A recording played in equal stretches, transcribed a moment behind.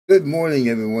Good morning,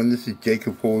 everyone. This is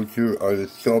Jacob Folger,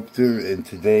 artist sculptor, and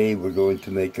today we're going to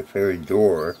make a fairy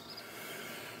door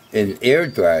in air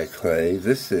dry clay.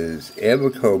 This is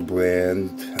Amaco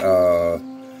brand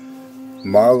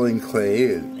modeling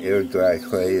clay and air dry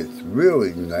clay. It's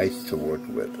really nice to work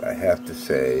with, I have to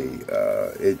say.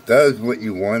 It does what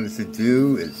you want it to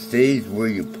do. It stays where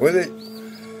you put it,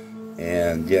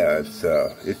 and yeah,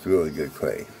 it's really good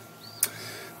clay.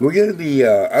 We're going to be,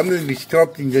 I'm going to be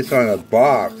sculpting this on a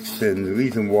box, and the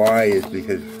reason why is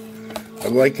because I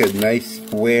like a nice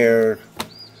square,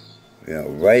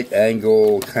 right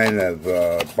angle kind of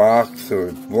box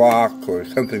or block or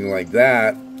something like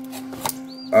that.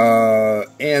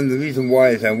 And the reason why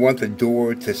is I want the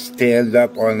door to stand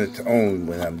up on its own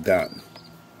when I'm done.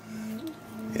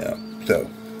 So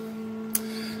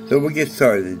we'll get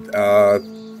started.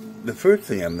 The first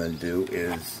thing I'm going to do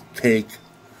is take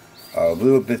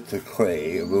little bits of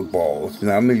clay, little balls.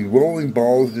 Now I'm going to be rolling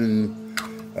balls and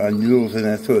noodles and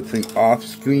that sort of thing off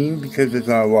screen because there's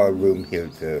not a lot of room here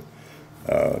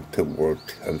to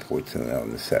work, unfortunately,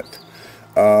 on the set.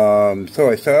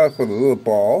 So I start off with a little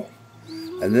ball,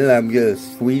 and then I'm going to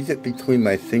squeeze it between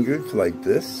my fingers like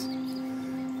this.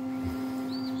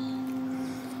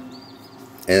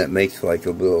 And it makes like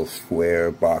a little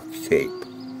square box shape.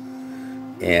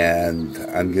 And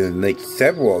I'm going to make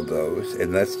several of those,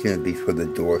 and that's going to be for the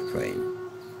door frame.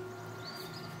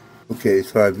 Okay,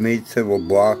 so I've made several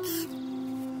blocks,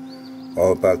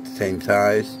 all about the same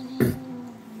size.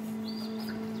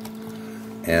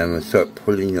 And I'm going to start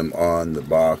putting them on the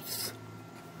box.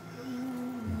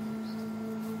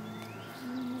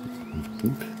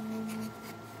 Oops.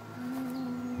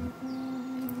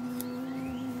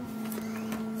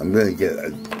 I'm going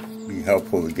to be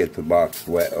helpful to get the box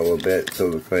wet a little bit so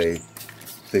the clay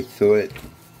sticks to it.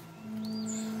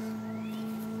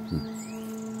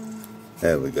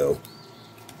 There we go.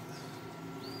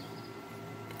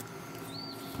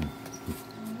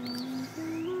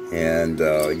 And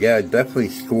yeah, definitely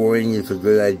scoring is a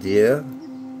good idea.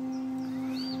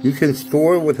 You can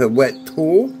score with a wet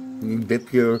tool. You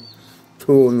dip your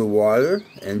tool in the water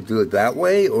and do it that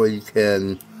way, or you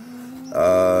can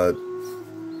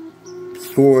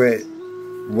score it,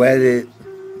 wet it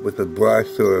with a brush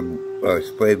or a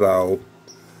spray bottle.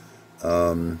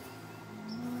 I'm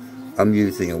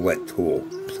using a wet tool,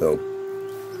 so.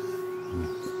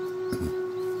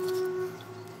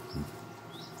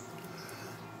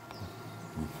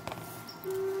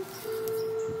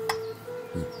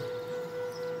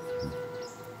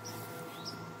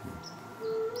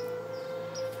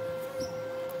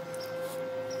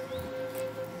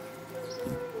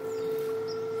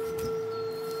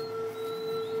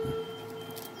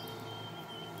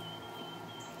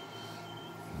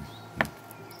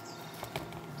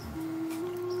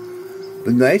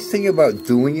 The nice thing about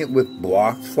doing it with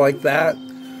blocks like that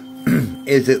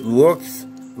is it looks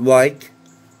like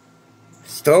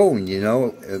stone,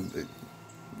 the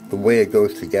way it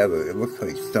goes together. It looks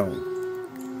like stone.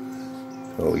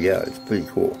 So yeah, it's pretty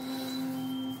cool.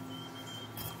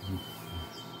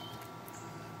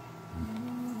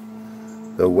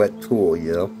 The wet tool,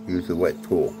 use the wet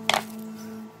tool.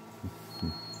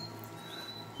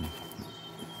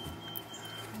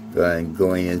 I'm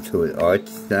going into an arch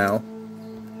now.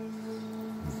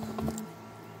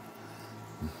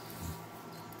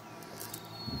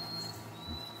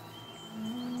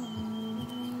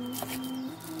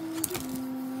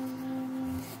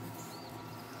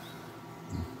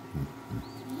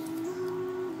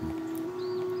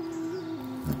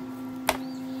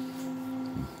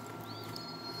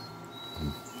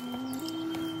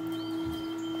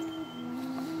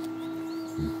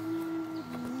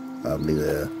 That'll be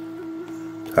the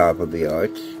top of the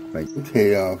arch. Right.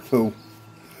 Okay, so,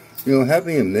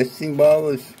 having a mixing bottle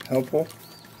is helpful.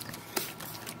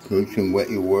 So you can wet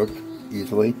your work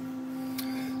easily.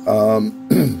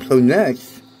 So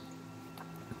next,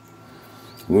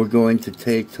 we're going to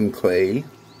take some clay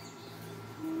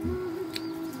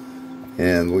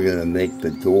and we're going to make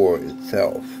the door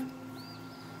itself.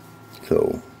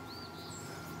 So,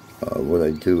 what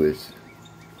I do is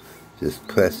just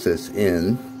press this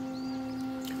in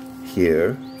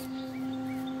here,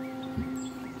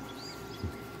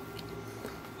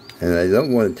 and I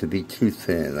don't want it to be too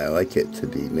thin. I like it to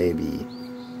be maybe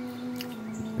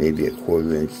a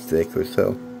 1/4 inch thick or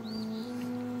so.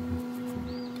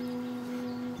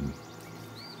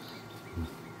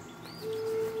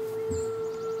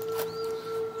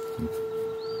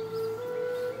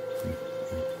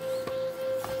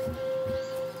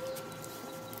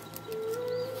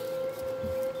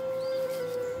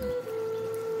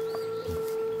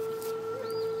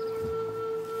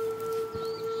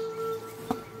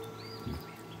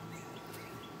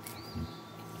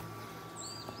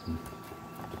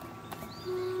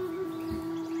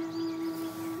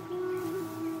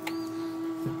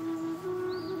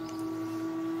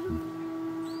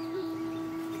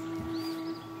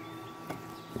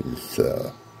 Just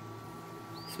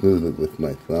smooth it with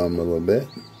my thumb a little bit.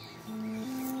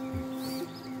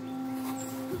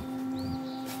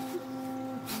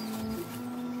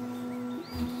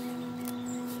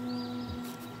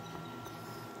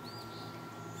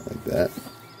 Like that.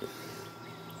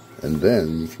 And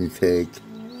then you can take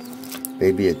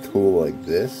maybe a tool like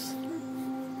this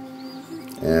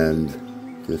and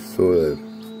just sort of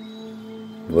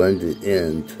blend it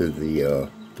into the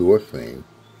door frame.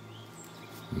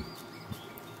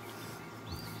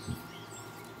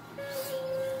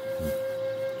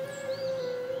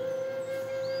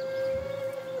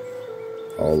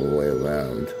 All the way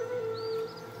around.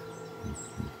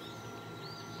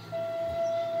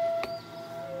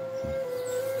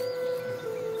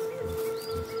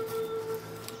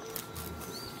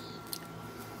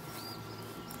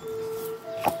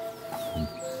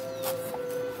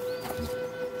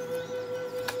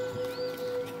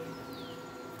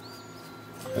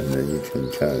 And then you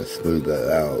can kind of smooth that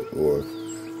out, or,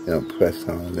 you know, press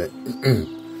on it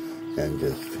and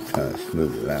just kind of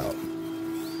smooth it out.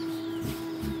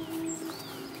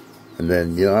 And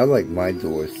then, you know, I like my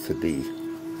doors to be,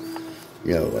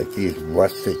 you know, like these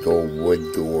rustic old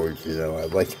wood doors, you know, I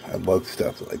love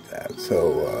stuff like that.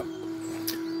 So,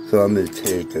 so I'm going to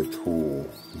take a tool,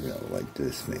 you know, like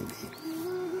this maybe,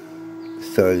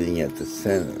 starting at the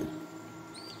center.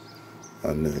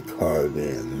 I'm going to carve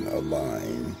in a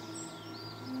line,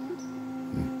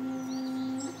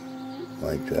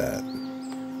 like that,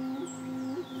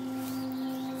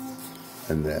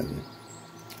 and then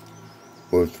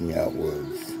working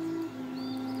outwards,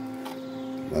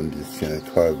 I'm just going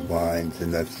to carve lines,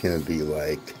 and that's going to be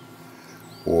like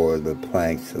for the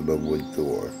planks of the wood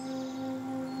door.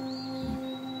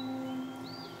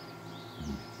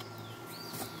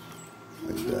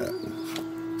 Like that.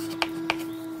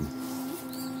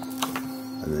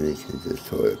 And then you can just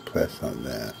sort of press on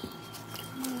that.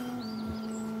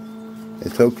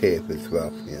 It's okay if it's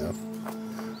rough, you know.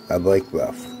 I like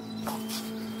rough.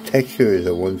 Texture is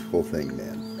a wonderful thing,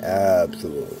 man.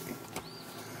 Absolutely.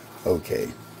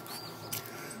 Okay.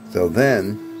 So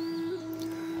then,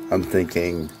 I'm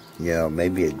thinking, you know,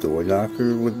 maybe a door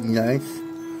knocker would be nice.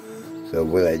 So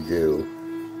what I do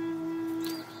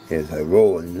is I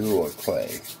roll a noodle of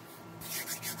clay.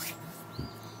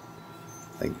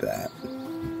 Like that.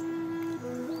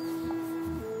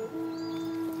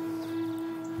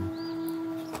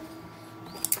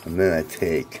 And then I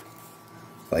take,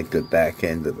 like, the back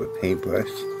end of a paintbrush.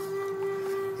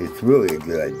 It's really a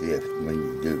good idea when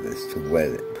you do this to wet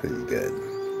it pretty good.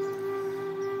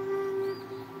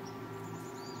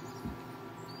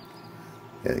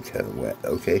 Get it kind of wet,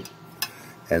 okay?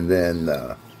 And then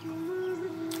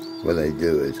what I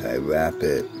do is I wrap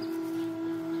it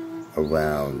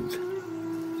around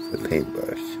the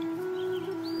paintbrush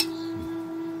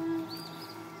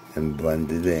and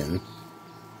blend it in.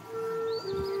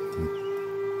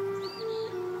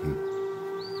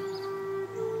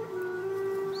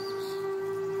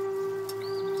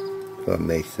 So it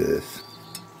makes this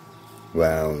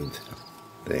round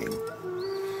thing.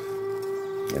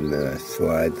 And then I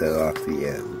slide that off the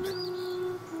end.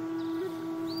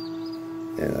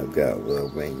 And I've got a little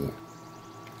ring.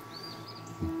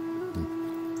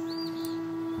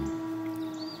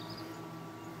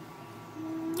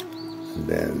 And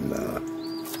then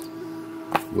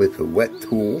with a wet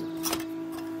tool,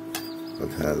 or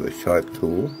kind of a sharp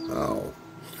tool, I'll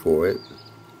score it.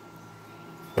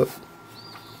 Whoop.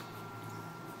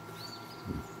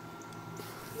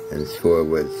 And score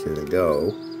where it's going to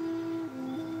go,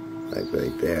 like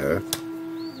right there.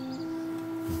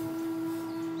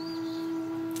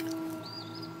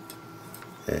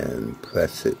 And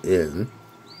press it in.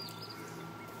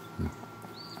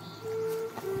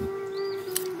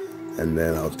 And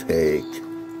then I'll take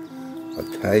a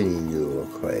tiny noodle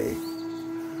of clay,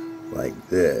 like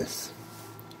this.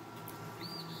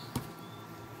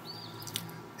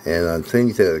 And on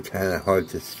things that are kind of hard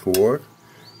to score,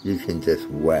 you can just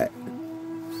wet.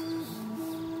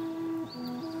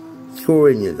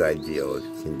 Scoring is ideal if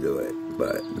you can do it,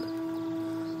 but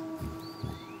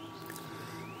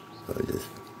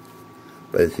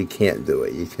if you can't do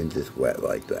it, you can just wet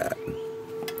like that.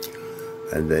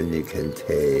 And then you can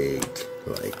take,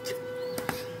 like,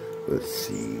 let's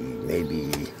see,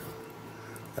 maybe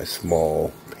a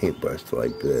small paintbrush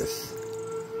like this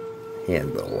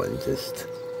handle and just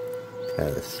kind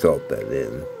of sculpt that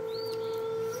in.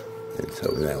 And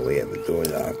so now we have a door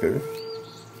knocker.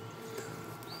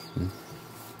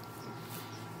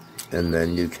 And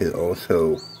then you can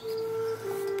also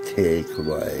take,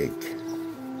 like,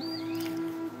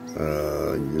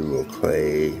 noodle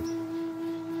clay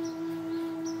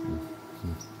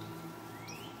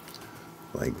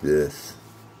like this.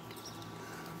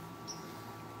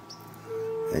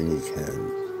 And you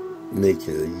can make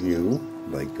it a U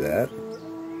like that.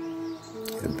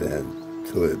 And then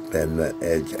sort of bend that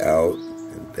edge out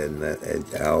and bend that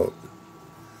edge out.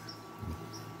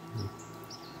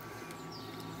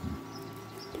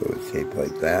 Sort of shape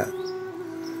like that.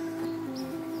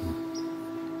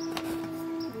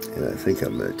 And I think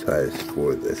I'm going to try to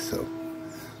score this, so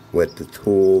wet the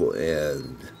tool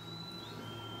and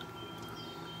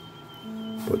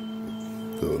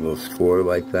do a little score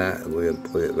like that. And we're going to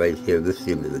put it right here. This is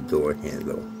going to be the door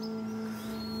handle.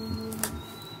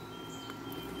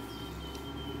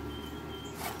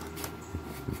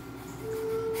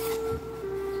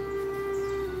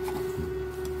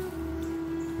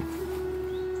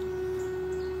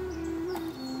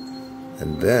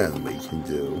 And then what you can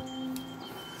do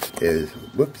is,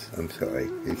 whoops, I'm sorry,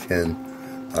 you can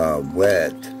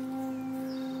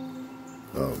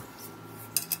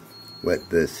wet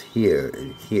this here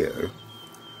and here,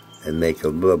 and make a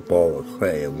little ball of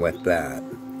clay and wet that,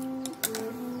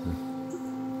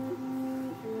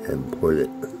 and put it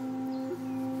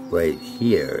right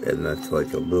here, and that's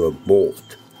like a little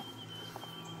bolt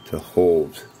to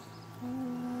hold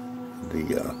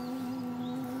the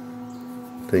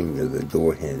thing of the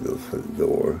door handle for the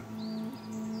door,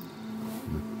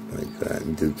 like that,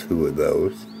 and do 2 of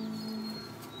those,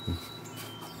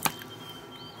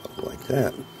 like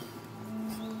that.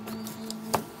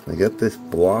 I got this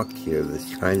block here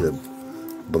that's kind of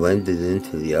blended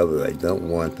into the other. I don't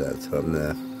want that, so I'm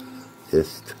gonna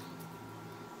just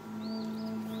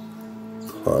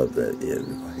carve that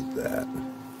in like that,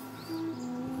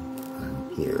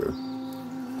 and here.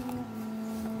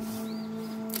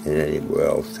 And anywhere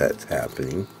else that's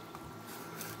happening.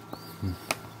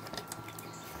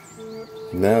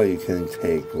 Now you can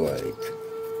take like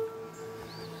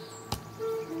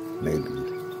maybe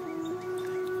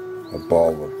a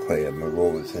ball of clay. I'm going to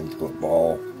roll this into a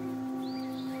ball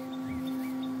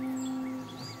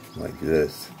like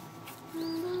this,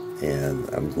 and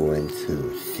I'm going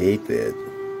to shape it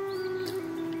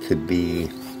to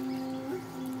be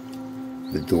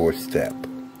the doorstep.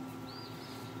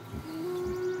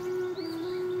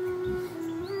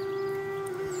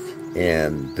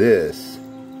 And this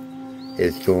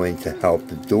is going to help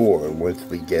the door. Once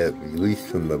we get it released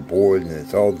from the board and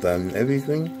it's all done and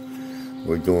everything,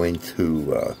 we're going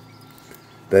to,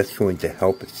 that's going to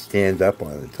help it stand up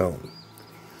on its own.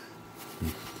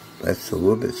 That's a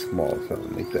little bit small, so I'll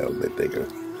make that a little bit bigger.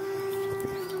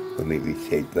 Let me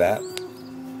reshape that.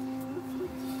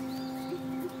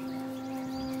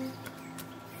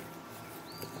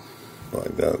 So I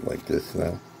got it like this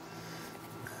now.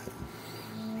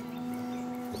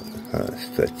 Kind of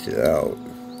stretch it out.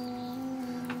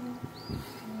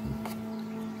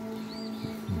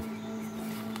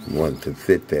 I want it to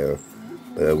fit there,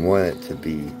 but I want it to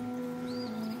be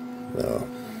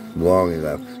long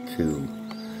enough to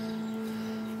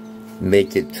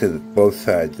make it to both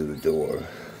sides of the door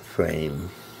frame.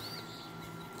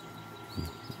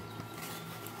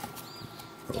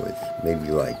 So it's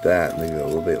maybe like that, maybe a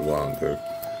little bit longer.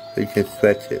 So you can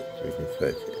stretch it. You can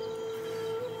stretch it.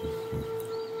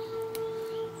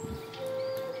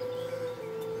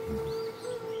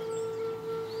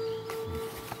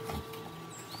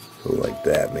 So like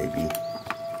that, maybe.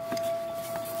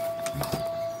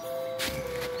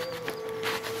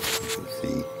 You can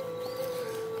see.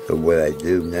 So what I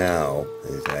do now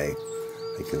is I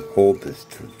can hold this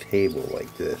to the table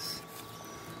like this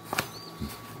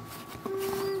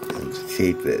and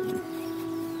shape it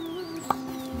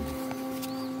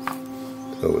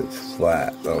so it's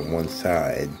flat on one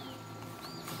side,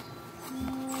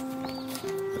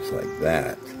 just like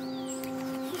that.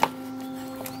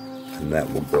 And that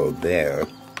will go there.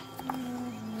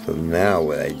 So now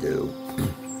what I do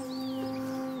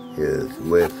is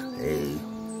with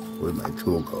where'd my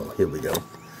tool go? Here we go.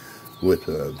 With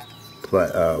a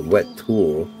wet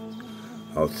tool,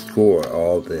 I'll score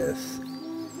all this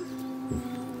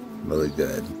really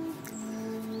good.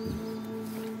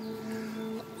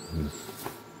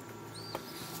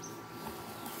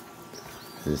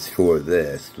 And score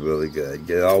this really good.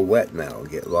 Get it all wet now.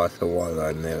 Get lots of water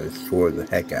on there and score the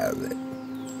heck out of it.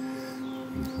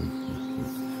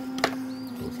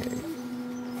 Okay.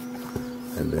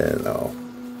 And then I'll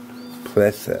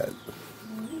press that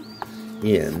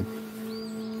in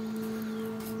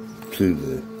to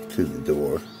the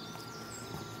door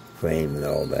frame and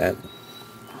all that.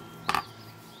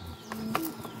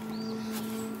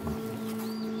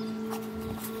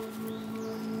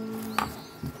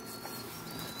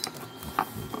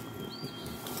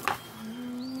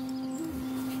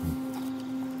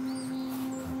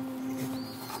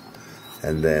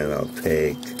 And then I'll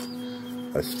take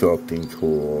a sculpting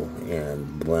tool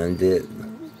and blend it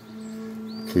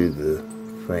to the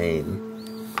frame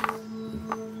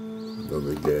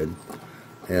really good.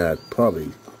 And I'd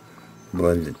probably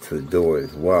blend it to the door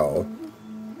as well.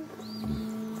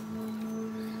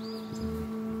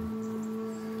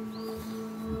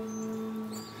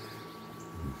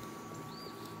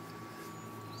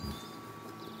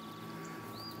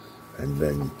 And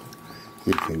then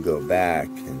you can go back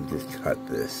and just cut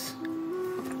this,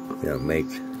 you know, make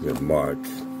your marks.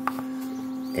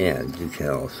 And you can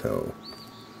also,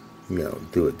 you know,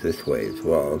 do it this way as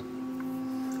well.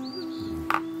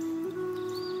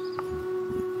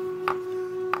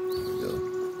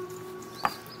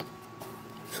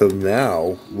 So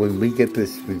now, when we get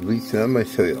this released, and I'm going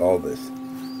to show you all this.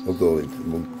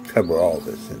 We'll cover all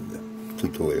this in the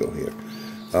tutorial here.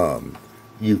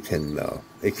 You can,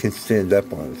 it can stand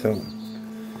up on its own.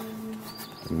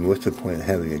 I mean, what's the point of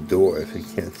having a door if it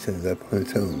can't stand up on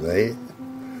its own, right?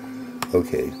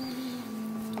 Okay.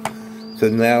 So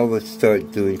now let's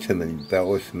start doing some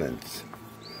embellishments.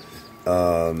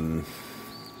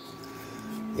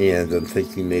 And I'm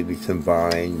thinking maybe some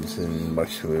vines and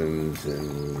mushrooms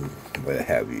and what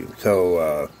have you. So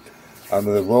I'm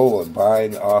going to roll a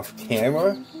vine off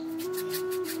camera.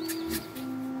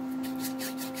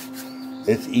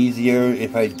 It's easier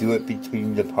if I do it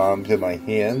between the palms of my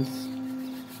hands.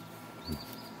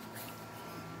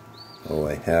 So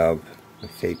I have a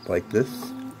shape like this.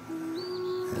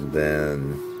 And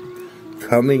then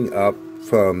coming up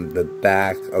from the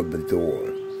back of the door.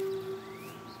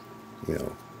 You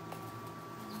know,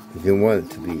 you want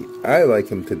it to be, I like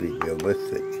them to be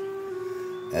realistic.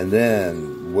 And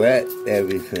then wet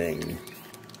everything.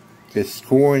 Just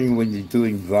scoring when you're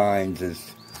doing vines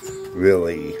is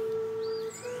really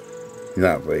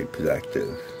not very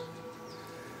productive.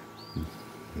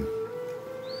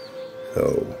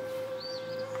 So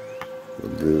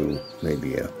we'll do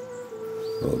maybe a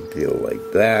little deal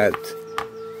like that.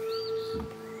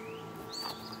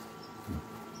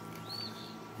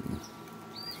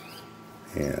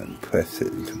 And press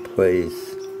it into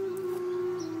place.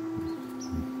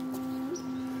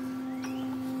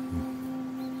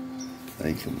 And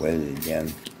you can wet it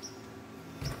again.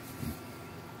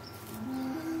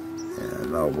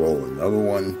 And I'll roll another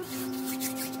one.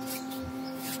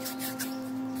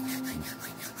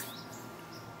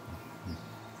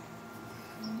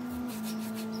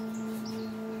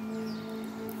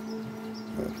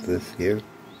 Like this here.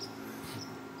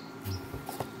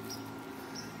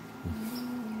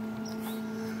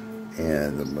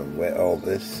 And I'm going to wet all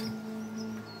this.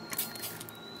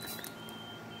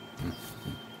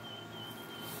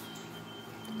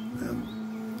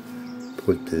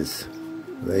 Put this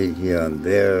right here on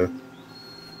there.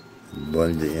 And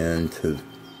blend it in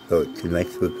so it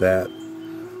connects with that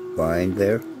line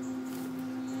there.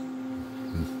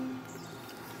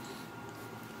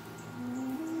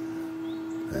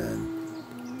 And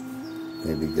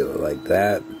maybe do it like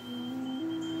that.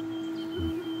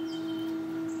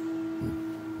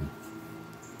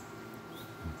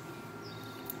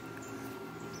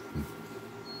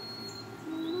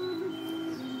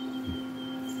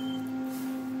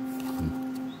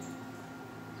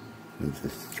 And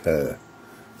just try to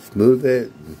smooth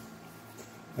it.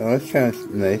 Oh, it's kind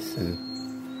of nice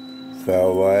and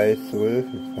stylized, sort of.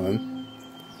 It's fun.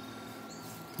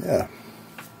 Yeah.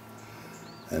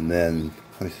 And then,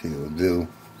 let's see, we'll do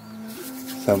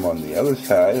some on the other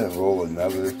side. I'll roll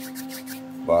another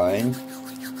vine.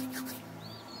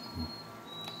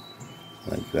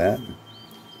 Like that.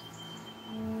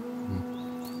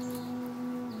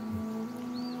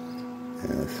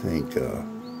 And I think,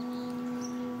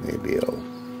 maybe I'll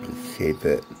just shape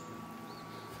it.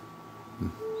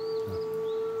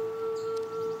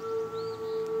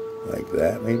 Like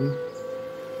that, maybe?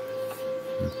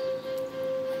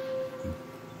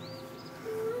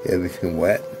 Everything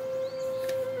wet.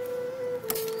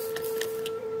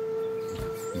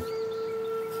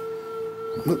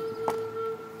 There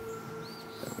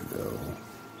we go.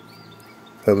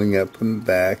 Coming up from the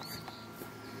back.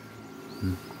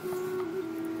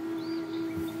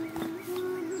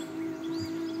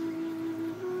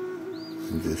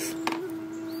 And just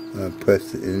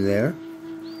press it in there.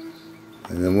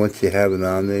 And then once you have it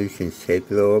on there, you can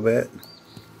shape it a little bit.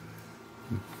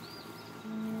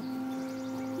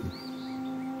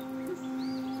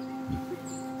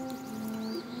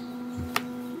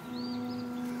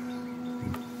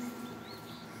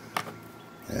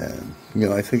 And, you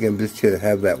know, I think I'm just going to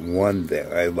have that one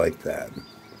there. I like that.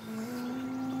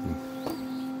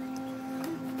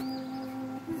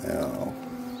 Now,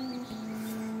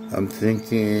 I'm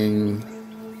thinking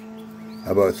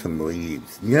How about some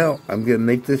leaves? You know, I'm going to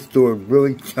make this door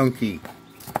really chunky.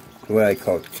 What I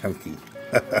call chunky.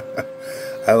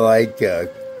 I like,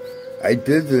 I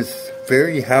did this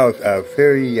fairy house the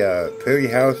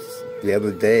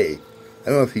other day. I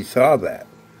don't know if you saw that.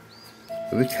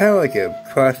 It was kind of like a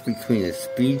cross between a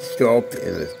speed sculpt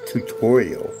and a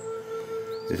tutorial.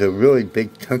 It's a really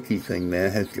big chunky thing, man.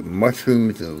 It has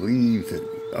mushrooms and leaves and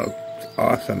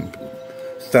awesome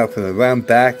stuff. And around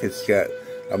back it's got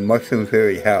a mushroom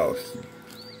fairy house.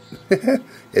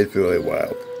 It's really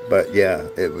wild. But yeah,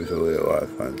 it was really a lot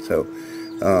of fun. So,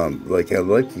 like I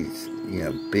like these, you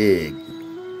know, big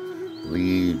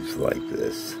leaves like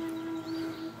this.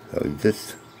 So you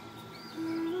just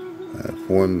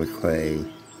form the clay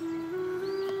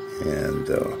and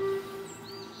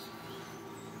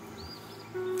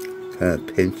kind of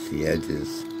pinch the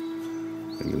edges.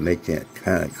 You're making it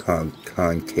kind of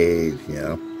concave, you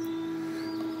know.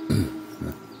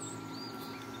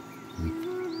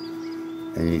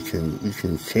 And you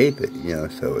can shape it, you know,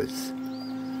 so it's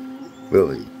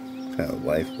really kind of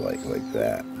lifelike like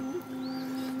that.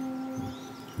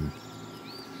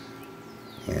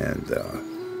 And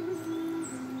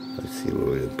let's see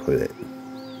where we can put it.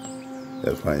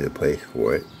 Gotta find a place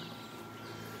for it.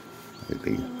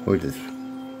 Maybe we'll just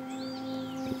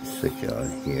stick it on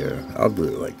here. I'll do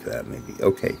it like that, maybe.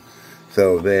 Okay.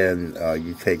 So then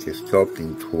you take a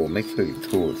sculpting tool. Make sure your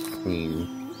tool is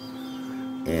clean.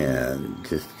 And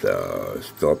just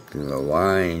sculpting the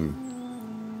line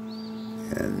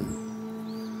and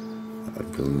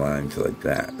do lines like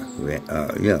that,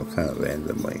 you know, kind of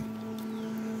randomly.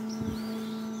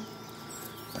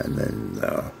 And then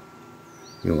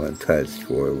you want to try to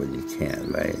score when you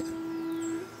can, right?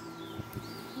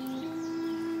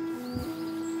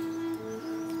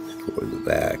 Score the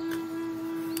back.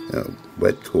 You know,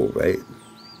 wet tool, right?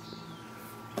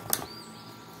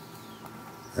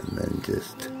 And then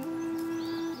just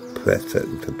press it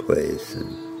into place and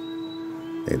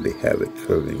maybe have it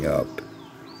curving up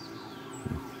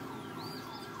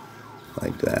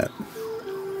like that.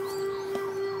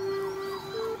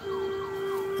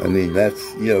 I mean,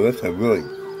 that's, you know, that's a really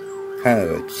kind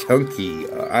of a chunky,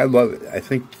 I love it. I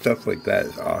think stuff like that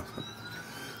is awesome.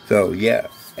 So yeah,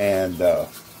 and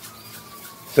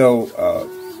do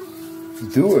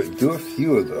a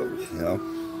few of those, you know.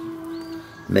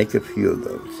 Make a few of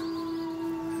those.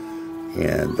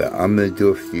 And I'm going to do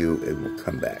a few and we'll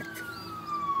come back.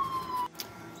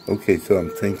 Okay, so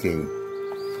I'm thinking,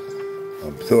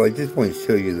 so I just want to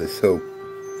show you the soap.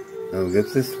 Now we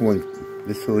got this one,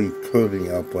 this really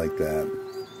curving up like that.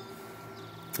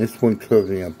 This one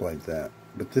curving up like that.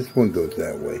 But this one goes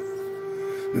that way.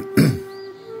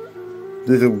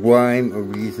 There's a rhyme, a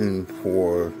reason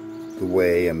for the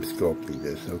way I'm sculpting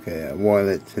this, okay? I want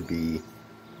it to be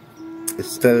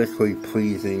aesthetically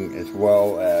pleasing as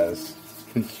well as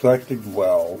constructed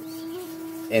well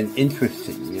and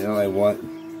interesting. You know, I want,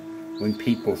 when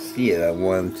people see it, I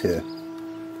want them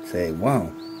to say,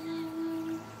 wow,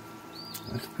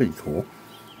 that's pretty cool.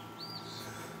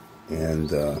 And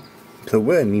so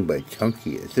what I mean by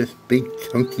chunky is just big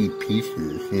chunky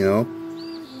pieces, you know,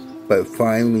 but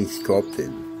finely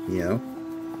sculpted, you know.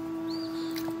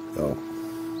 So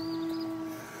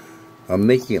I'm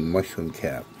making a mushroom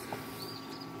cap.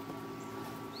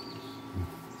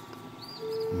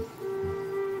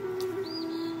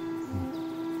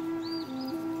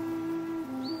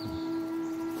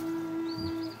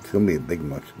 It's going to be a big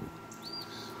mushroom.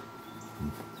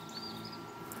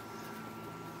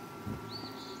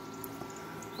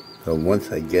 So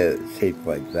once I get it shaped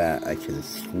like that, I can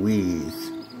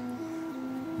squeeze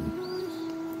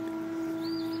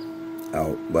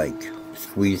out, like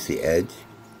squeeze the edge.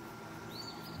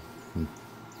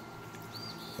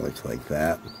 So it's like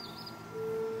that.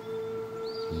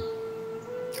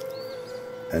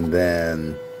 And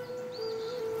then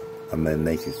I'm going to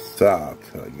make it stop,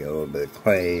 so I get a little bit of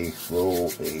clay, roll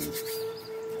a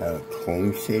kind of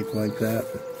cone shape like that.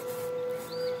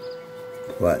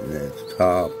 Flatten it at the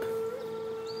top,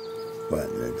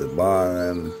 flatten it at the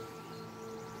bottom,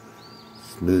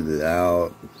 smooth it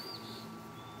out,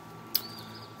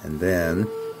 and then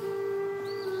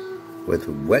with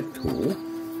a wet tool,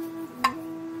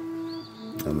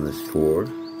 I'm going to score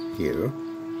here.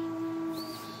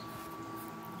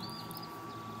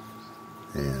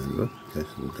 And look, there's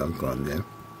some gunk on there.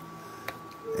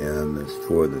 And I'm going to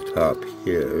score the top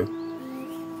here.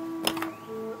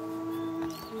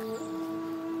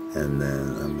 And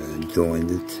then I'm going to join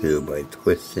the two by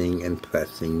twisting and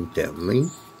pressing gently.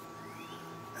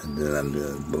 And then I'm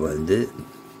going to blend it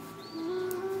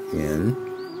in.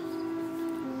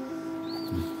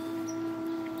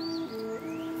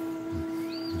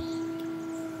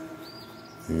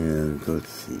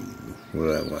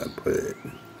 where I want to put it.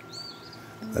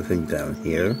 I think down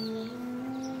here.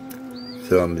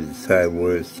 So I'm going to decide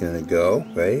where it's going to go,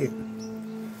 right?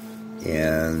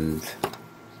 And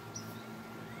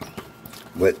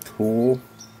wet tool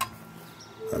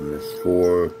on this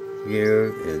floor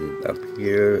here and up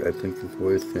here, I think is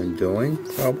where it's been going,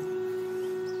 probably.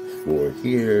 Floor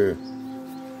here.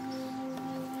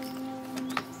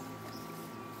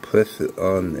 Press it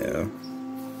on there.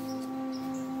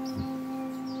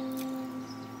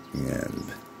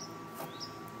 And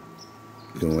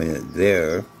go in it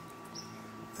there.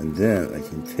 And then I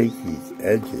can take these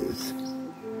edges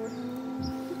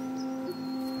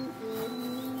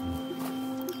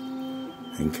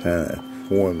and kind of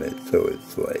form it so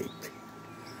it's like,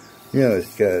 you know,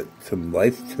 it's got some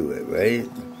life to it, right?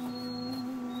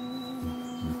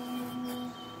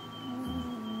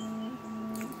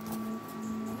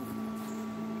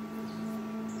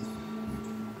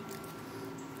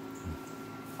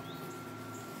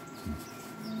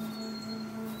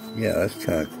 Yeah, that's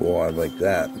kind of cool. I like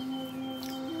that.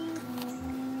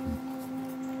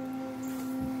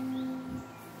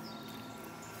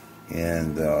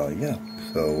 And, yeah,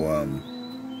 so,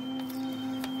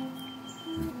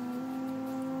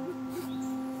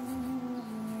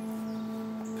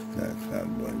 that's not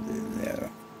blended in there.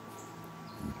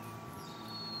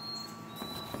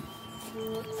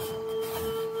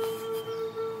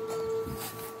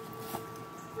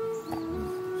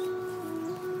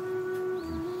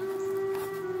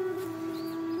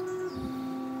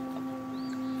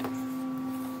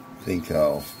 I think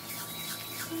I'll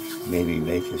maybe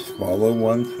make a smaller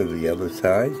one for the other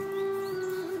side.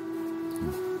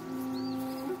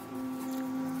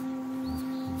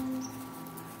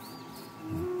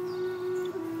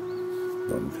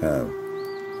 So I'm kind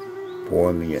of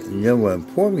forming it. You know, when I'm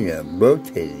forming it, I'm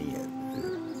rotating it.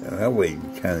 And that way you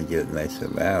can kind of get it nice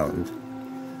and round.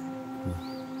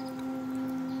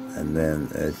 And then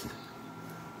as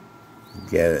you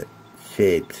get it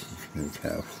shaped, you can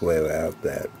kind of flare out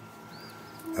that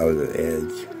outer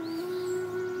edge.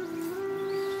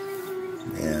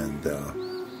 And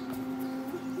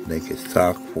make a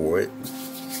sock for it.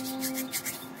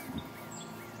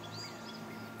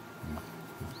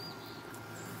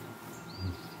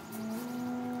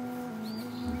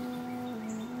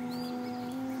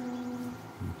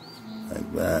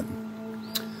 Like that.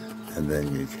 And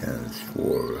then you can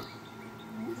score,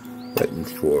 button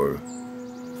score.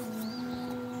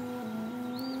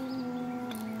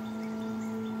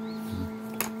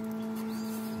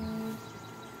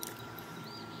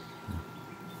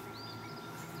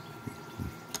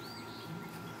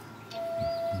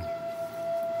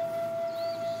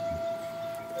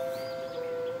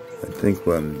 I think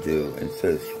what I'm going to do,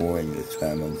 instead of scoring this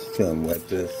time, I'm just going to wet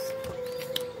this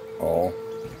all.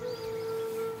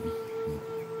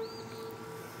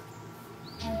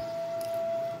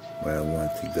 Where I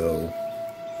want to go.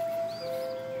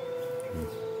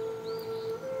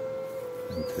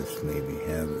 And just maybe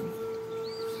have it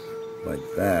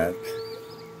like that.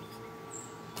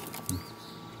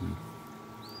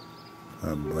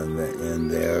 I'll blend that in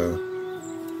there.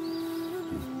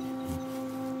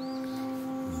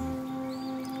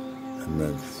 And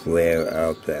then flare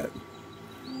out the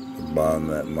bottom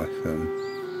of that mushroom,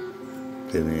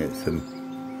 giving it some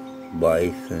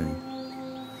life and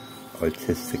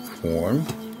artistic form.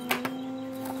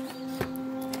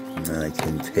 And then I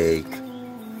can take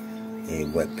a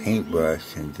wet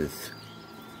paintbrush and just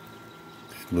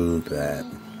smooth that.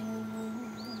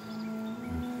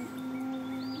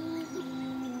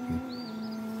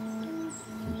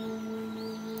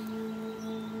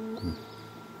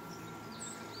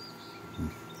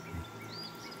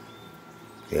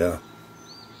 Yeah,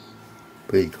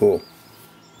 pretty cool.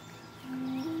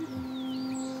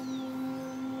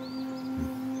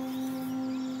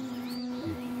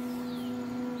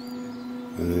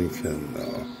 And then you can,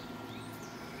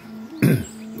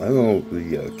 I don't know,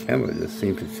 the camera just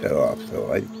seemed to shut off,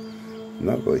 so I'm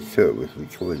not really sure it was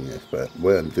recording this, but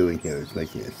what I'm doing here is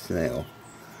making a snail.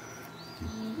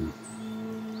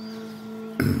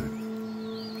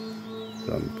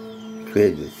 So I'm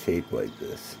creating a shape like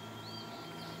this.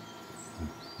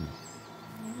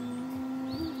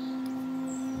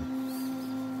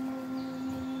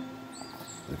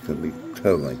 It's going to be kind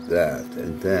of like that,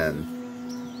 and then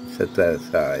set that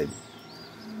aside,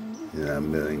 and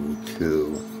I'm going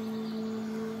to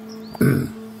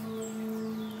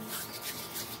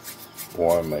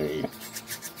form a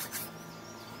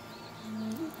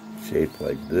shape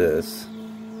like this,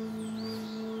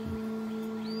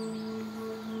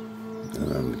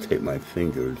 and I'm going to take my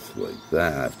fingers like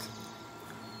that,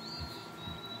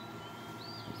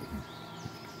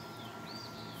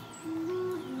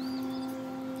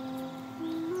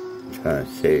 kind of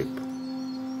shape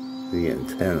the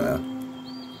antenna.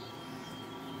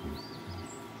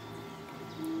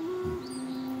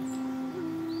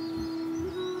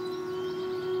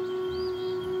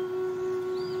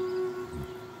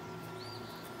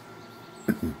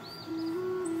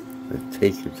 But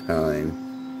take your time.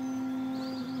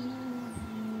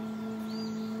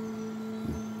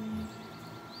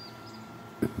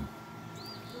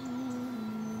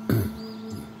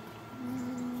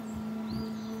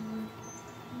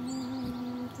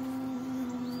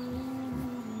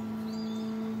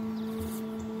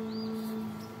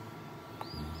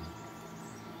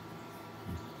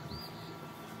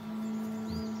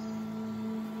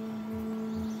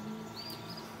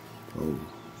 Oh,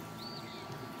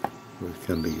 it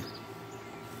can be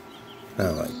kind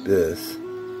of like this.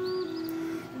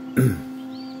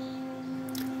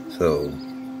 So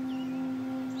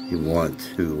you want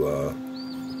to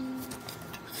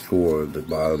store the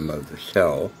bottom of the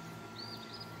shell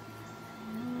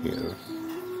here.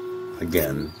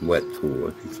 Again, wet tool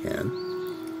if you can.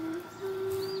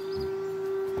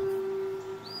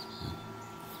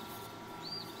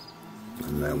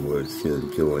 And then we're just going to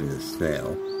join the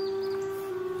snail.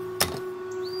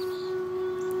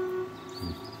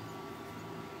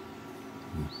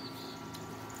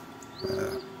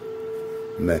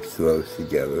 Mix those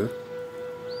together.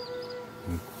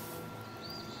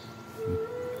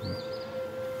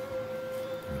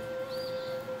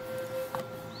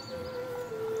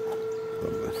 So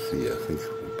let's see, I think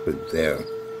we'll put it there.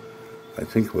 I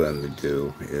think what I'm going to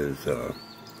do is,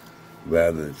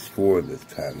 rather than store this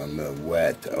time, I'm going to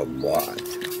wet a lot.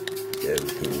 Get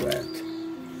everything wet.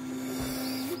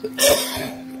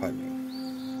 Pardon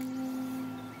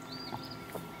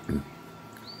me.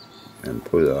 And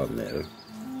put it on there.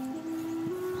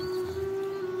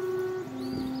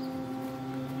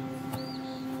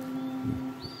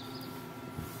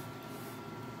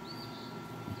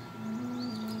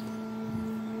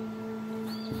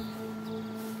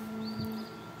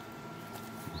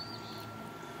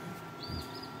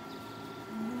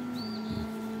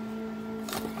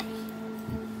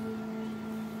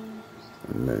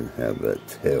 And then have that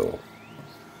tail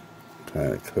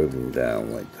kind of curving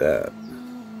down like that.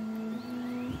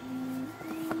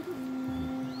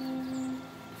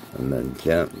 And then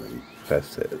gently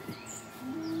press it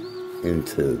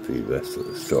into the rest of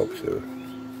the sculpture.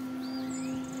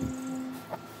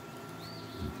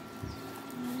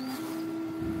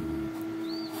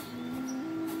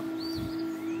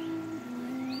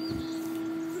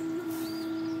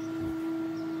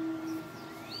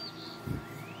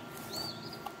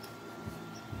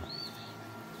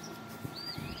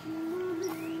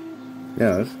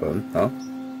 Yeah, that's fun, huh?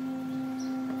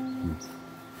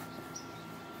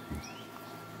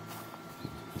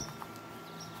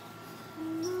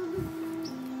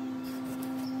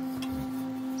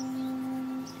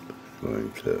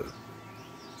 Going to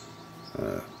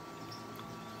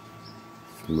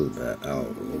smooth that out a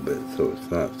little bit so it's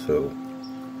not so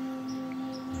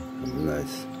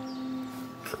nice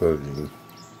curving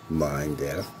line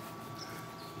there.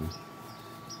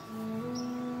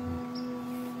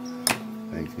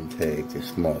 I can take a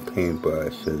small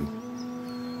paintbrush and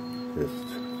just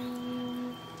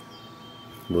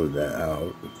smooth that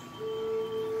out.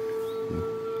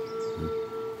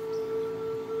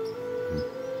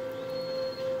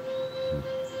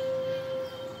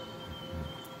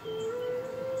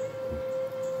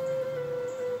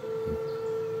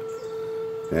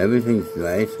 Everything's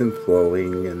nice and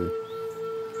flowing, and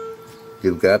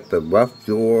you've got the rough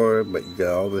door, but you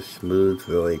got all the smooth,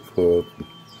 really cool,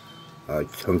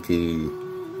 chunky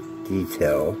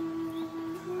detail.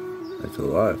 That's a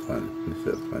lot of fun. This is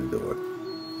a fun door.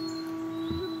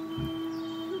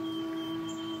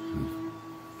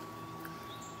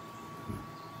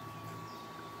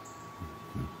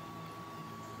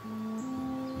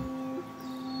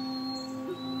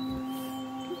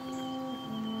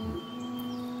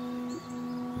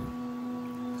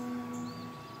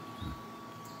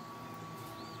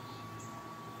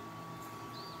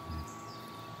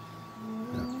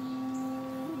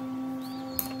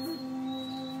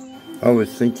 I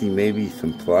was thinking maybe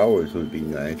some flowers would be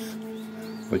nice.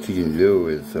 What you can do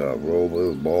is roll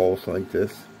little balls like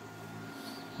this.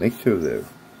 Make sure the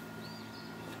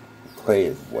clay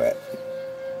is wet.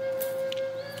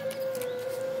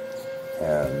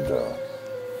 And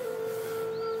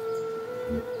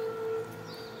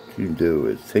what you can do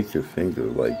is take your finger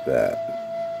like that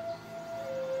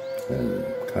and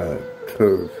kind of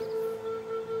curve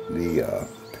the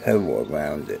petal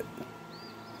around it.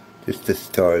 Just to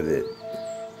start it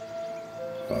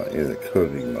in a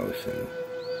curving motion.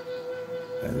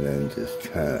 And then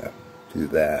just kind of do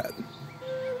that.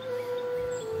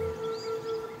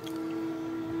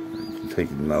 Take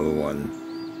another one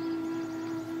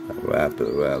and wrap it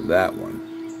around that one.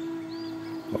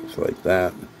 Looks like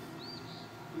that.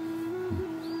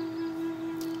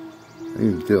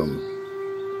 And you do them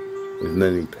as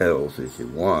many petals as you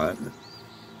want.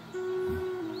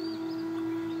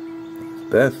 It's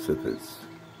best if it's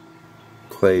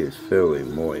clay is fairly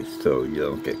moist so you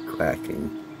don't get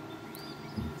cracking.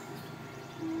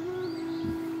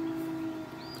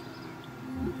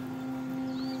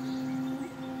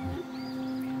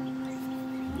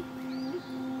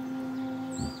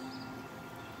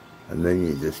 And then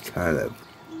you just kind of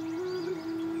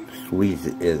squeeze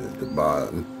it in at the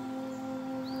bottom.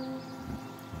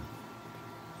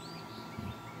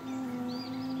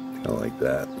 Kind of like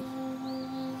that.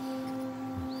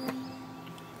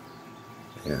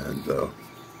 And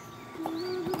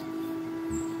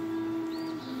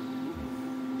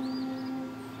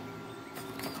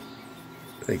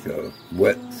take a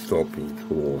wet sculpting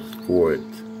tool, score it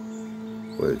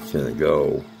where it's going to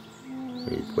go.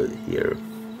 And you put it here.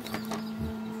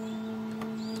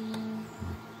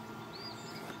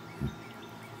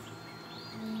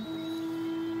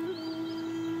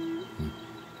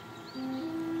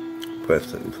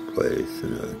 Press it into place,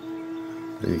 and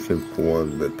then you can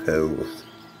form the petals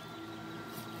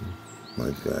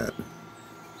like that.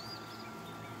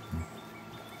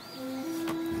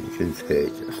 You can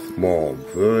take a small,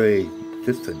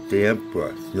 just a damp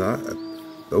brush,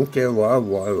 don't get a lot of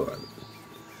water on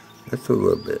it, just a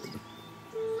little bit,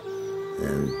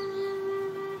 and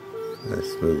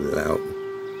smooth it out.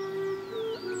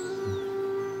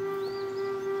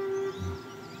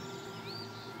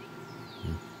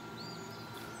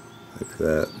 Like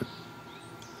that.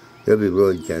 It'll be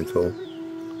really gentle.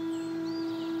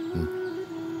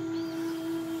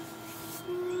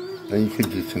 And you could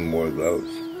do some more of those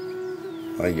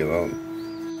on your own.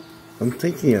 I'm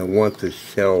thinking I want the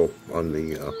shell on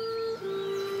the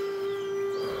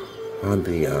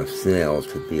snail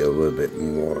to be a little bit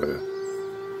more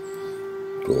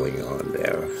going on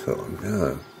there. So I'm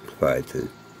gonna try to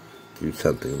do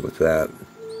something with that.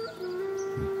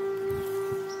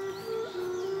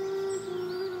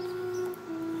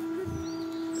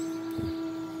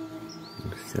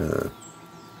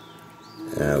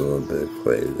 Add a little bit of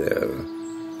clay there.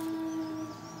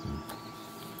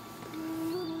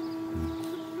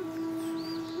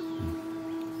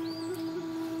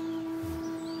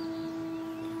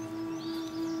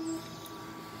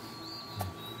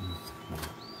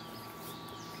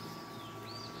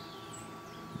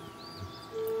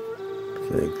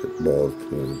 Take the ball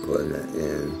tool and put it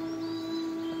in.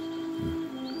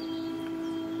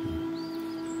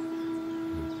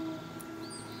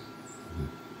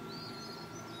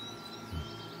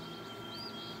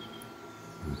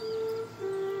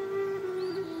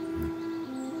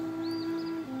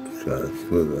 Try to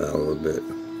smooth it out a little bit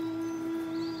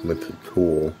with the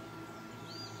tool.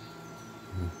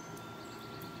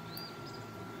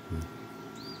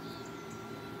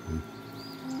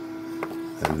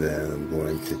 And then I'm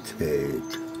going to take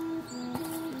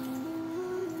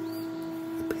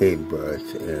a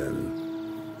paintbrush and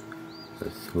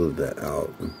smooth that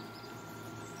out.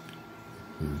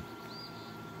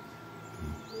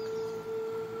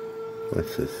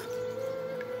 That's just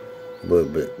a little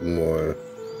bit more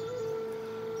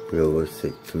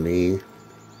realistic to me.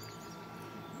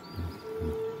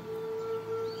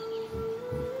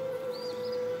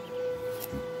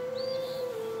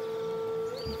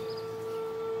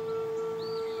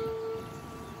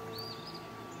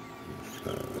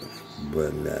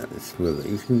 Blend that and smooth it.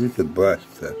 You can use a brush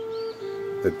to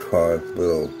carve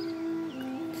little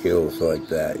gills like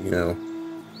that, you know.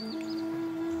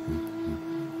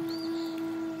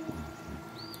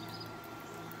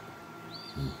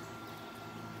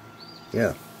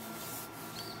 Yeah.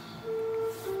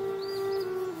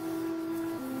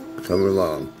 Come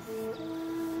along.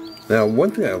 Now,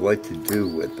 one thing I like to do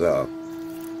with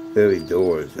fairy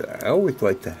doors, I always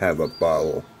like to have a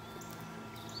bottle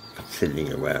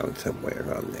sitting around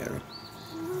somewhere on there.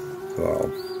 So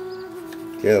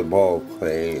I'll get a ball of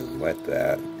clay and wet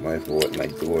that. Might as well wet my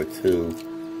door too.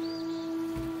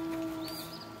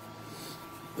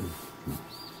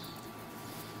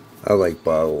 I like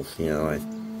bottles, you know. I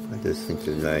just think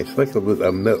they're nice. Like a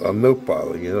milk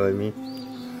bottle, you know what I mean?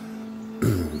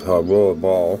 So I'll roll a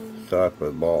ball, start with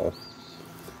a ball,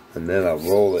 and then I'll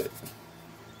roll it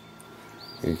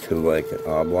into like an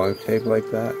oblong shape like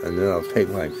that, and then I'll take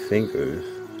my fingers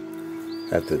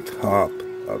at the top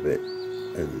of it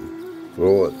and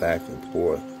roll it back and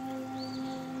forth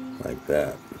like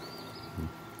that.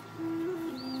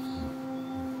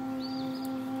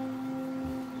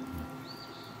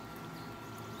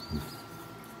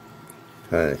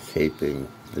 kind of shaping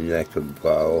the neck of the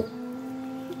bottle.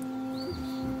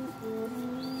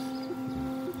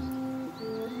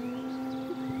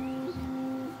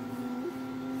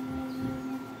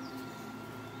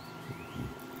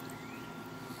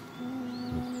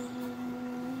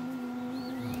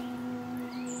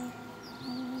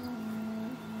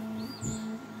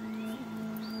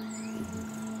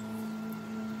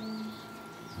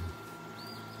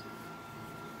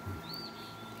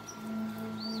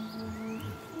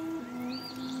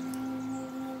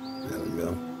 There we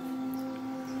go.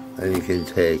 And you can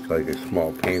take like a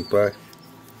small paintbrush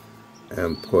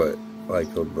and put like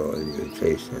a little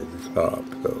indentation at the top.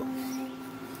 So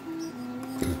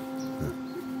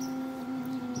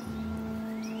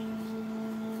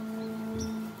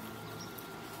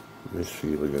let's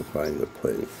see if we can find a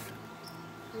place.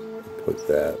 Put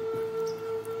that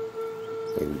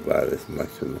maybe about as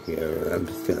much in here, and I'm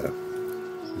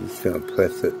just gonna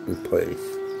press it in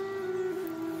place.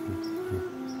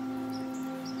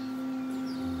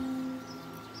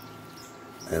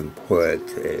 And put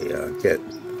get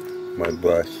my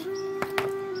brush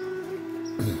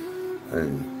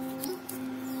and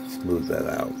smooth that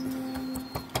out.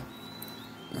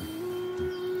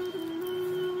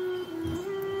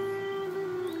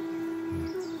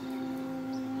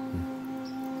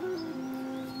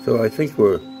 So I think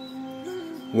we're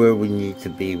where we need to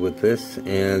be with this,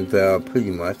 and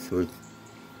pretty much with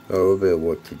a little bit of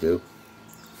work to do.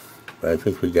 But I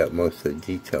think we got most of the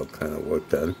detailed kind of work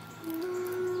done.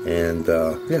 And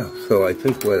yeah, so I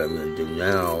think what I'm going to do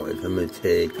now is I'm going to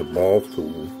take a ball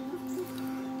tool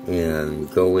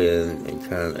and go in and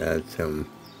kind of add some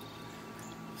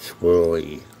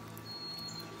swirly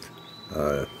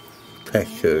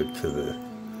texture to the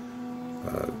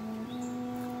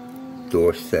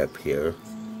doorstep here.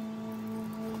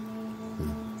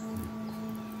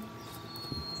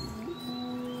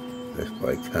 Just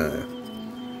by kind of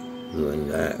doing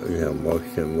that,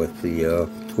 motion with the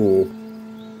tool.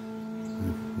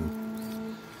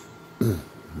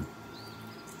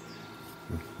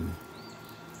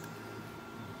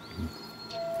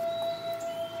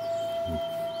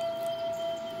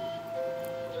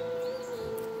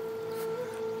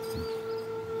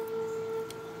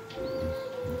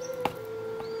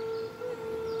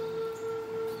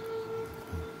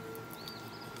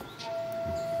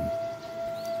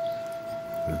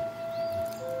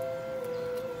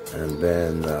 And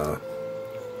then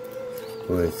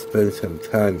we're going to spend some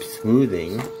time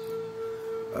smoothing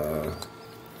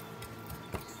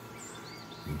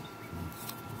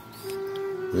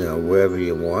wherever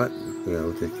you want,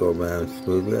 just go around and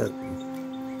smooth it.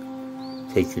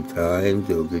 Take your time,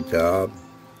 do a good job.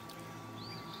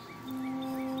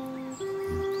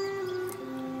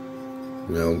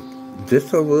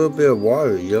 Just a little bit of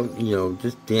water,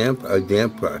 just a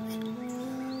damp brush.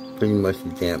 Pretty much a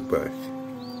damp brush.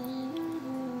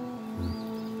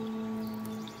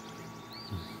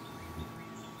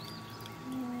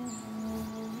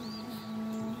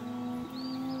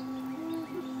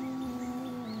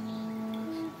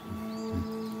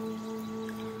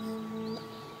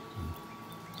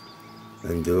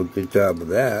 And do a good job of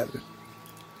that.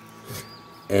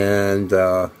 And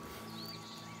I'm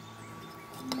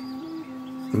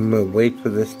going to wait for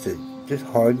this to just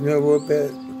harden a little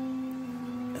bit.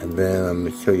 And then I'm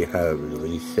going to show you how to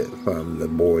release it from the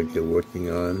board you're working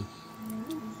on.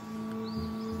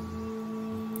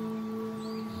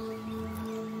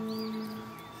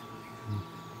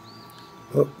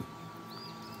 Oh,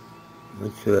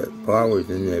 make sure that flower's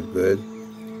in there good.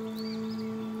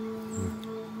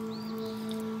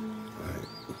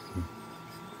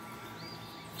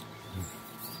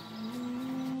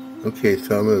 Okay,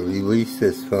 so I'm going to release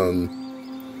this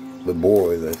from the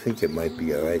board. I think it might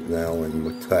be alright now, and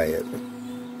we'll try it.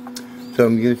 So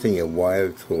I'm using a wire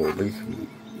tool.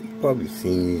 You've probably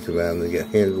seen these around. They got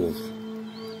handles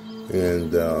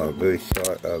and very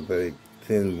sharp, very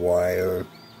thin wire,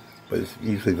 but it's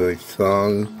usually very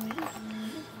strong.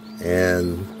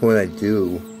 And what I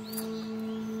do,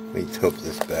 let me tilt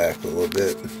this back a little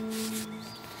bit.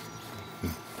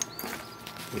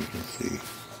 You can see.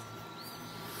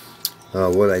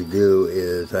 What I do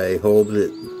is I hold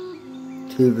it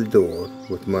to the door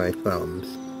with my thumbs,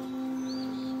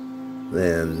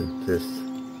 then just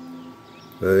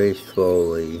very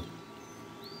slowly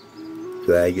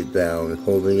drag it down,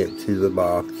 holding it to the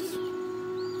box.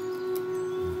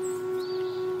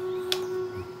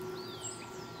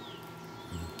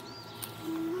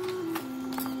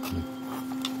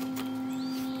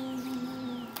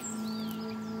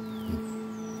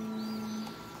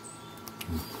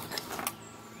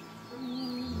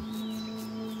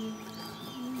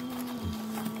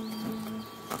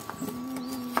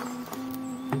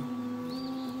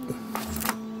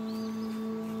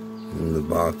 And the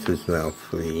box is now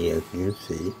free, as you can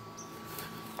see.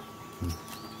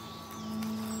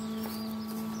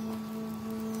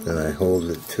 Then I hold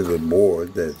it to the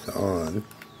board that's on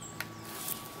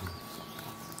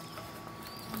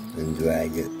and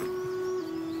drag it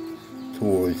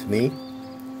towards me.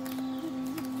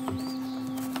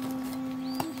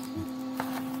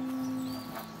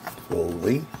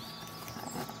 Slowly.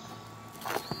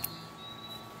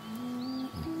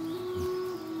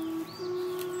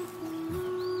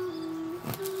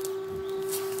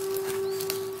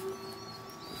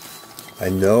 I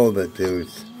know that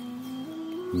there's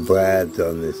brads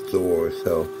on this door,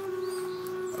 so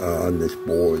on this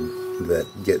board, that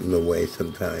get in the way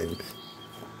sometimes.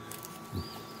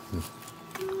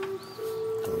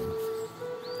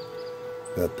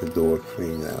 Got the door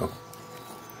free now.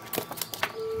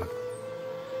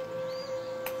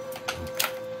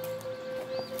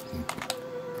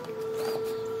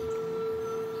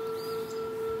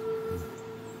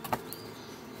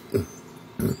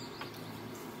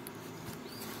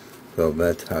 So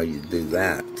that's how you do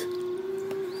that.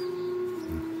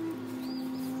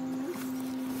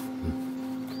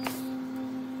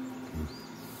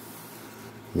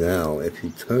 Now, if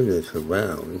you turn this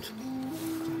around,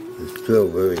 it's still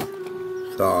very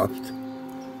soft,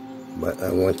 but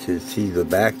I want you to see the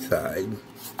back side.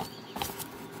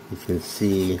 You can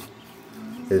see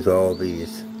there's all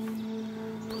these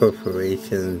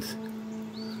perforations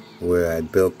where I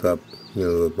built up,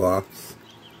 the box.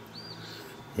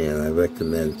 And I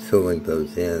recommend filling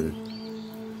those in,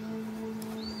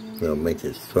 make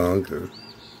it stronger.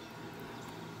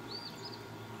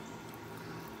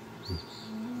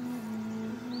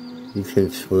 You can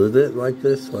smooth it like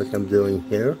this, like I'm doing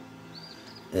here.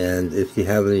 And if you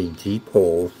have any deep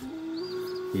holes,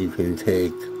 you can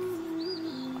take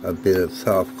a bit of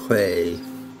soft clay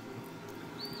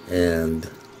and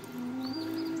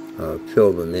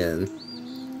fill them in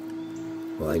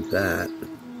like that.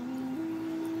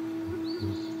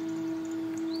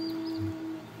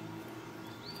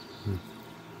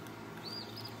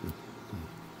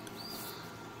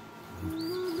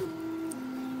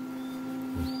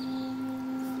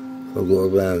 I'll go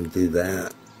around and do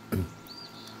that.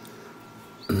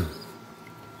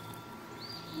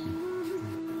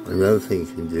 Another thing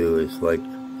you can do is like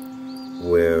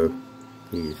where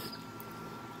these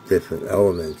different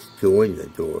elements join the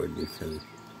door, you can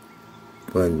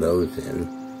blend those in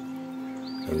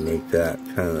and make that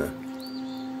kind of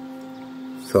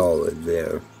solid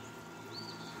there.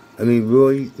 I mean,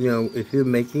 really, if you're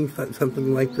making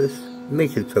something like this,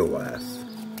 make it to last.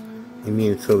 I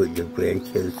mean, so that your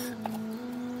grandkids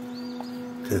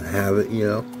can have it,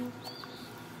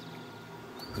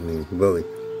 I mean, really,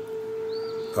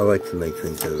 I like to make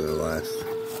things that will last.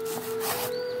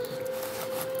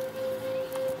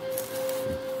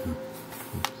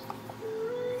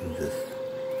 And just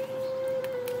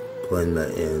blend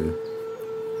that in.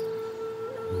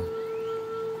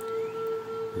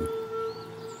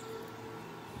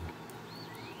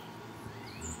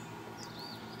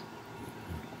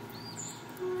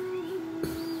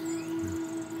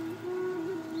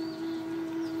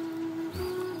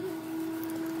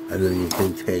 And then you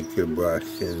can take your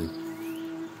brush and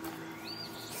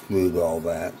smooth all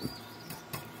that.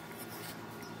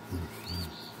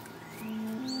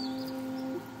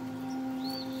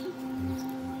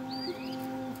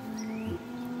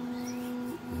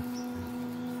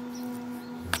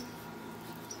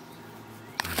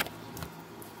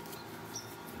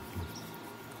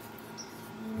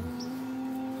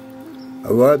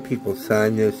 A lot of people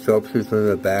sign their sculptures on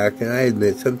the back, and I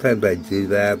admit sometimes I do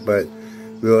that, but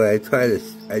really, I try to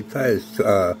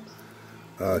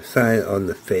sign it on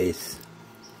the face,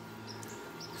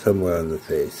 somewhere on the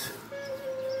face.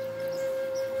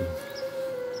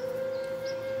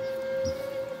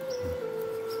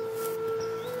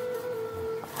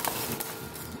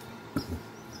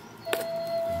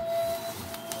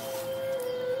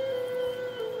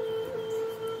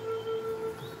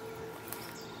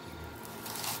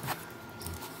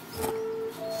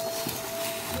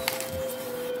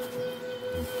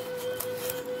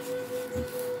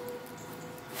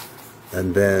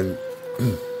 And then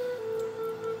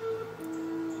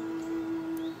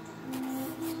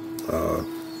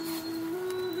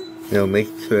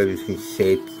making sure everything's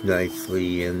shaped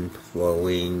nicely and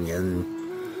flowing and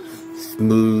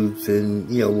smooth and,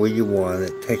 where you want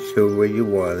it, texture where you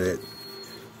want it.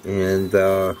 And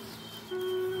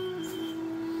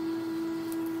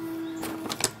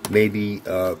maybe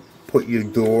put your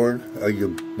door or your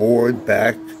board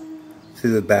back to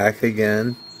the back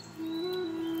again.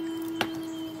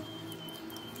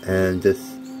 And just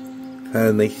kind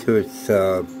of make sure it's,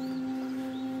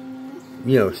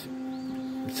 you know,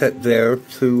 set there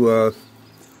to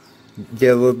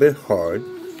get a little bit hard.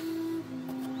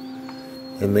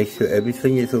 And make sure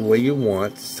everything is the way you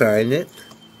want. Sign it.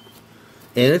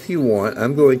 And if you want,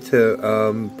 I'm going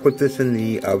to put this in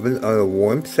the oven on a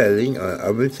warm setting, on an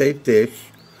oven-safe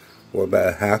dish, for about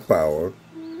a half hour.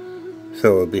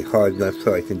 So it'll be hard enough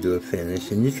so I can do a finish.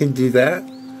 And you can do that.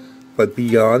 But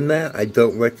beyond that, I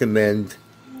don't recommend,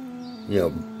 you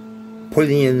know,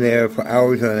 putting in there for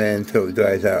hours on end until it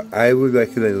dries out. I would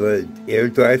recommend let it air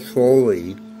dry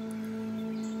slowly.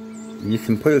 You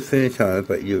can put a finish on it,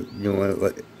 but you want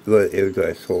to let it air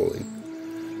dry slowly.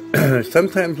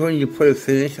 Sometimes when you put a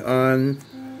finish on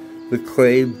the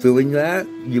clay doing that,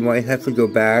 you might have to go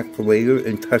back later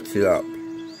and touch it up.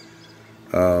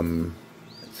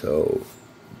 So,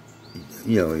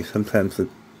 you know, sometimes the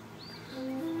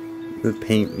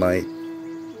paint might,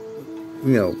 you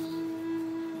know,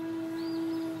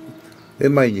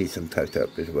 it might need some touch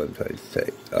up is what I'm trying to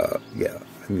say. Yeah,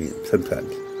 I mean,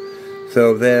 sometimes.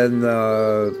 So then,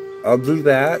 I'll do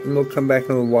that, and we'll come back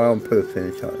in a while and put a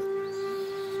finish on it.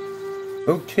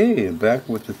 Okay, I'm back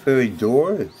with the fairy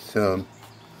door. It's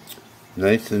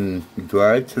nice and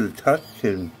dry to the touch,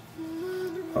 and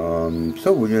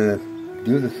so we're gonna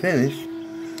do the finish.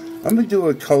 I'm gonna do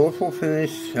a colorful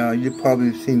finish. You've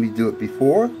probably seen me do it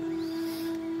before,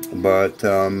 but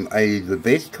the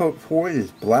base coat for it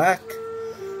is black.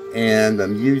 And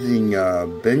I'm using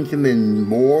Benjamin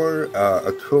Moore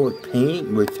acrylic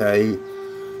paint, which I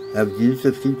have used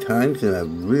a few times, and I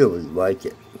really like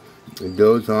it. It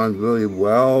goes on really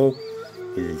well.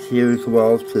 It adheres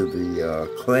well to the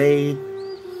clay,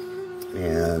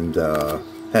 and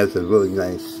has a really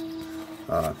nice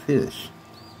finish.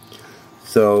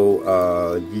 So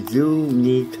you do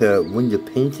need to, when you're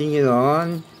painting it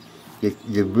on,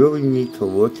 you really need to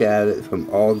look at it from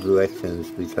all directions,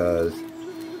 because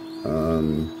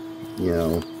you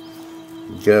know,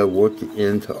 you gotta work it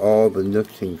into all the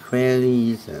nooks and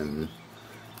crannies, and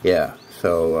yeah,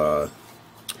 so,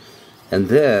 and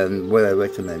then what I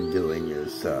recommend doing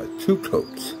is 2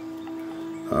 coats,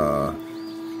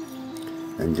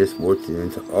 and just working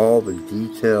into all the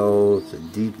details, the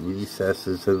deep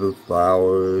recesses of the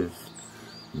flowers,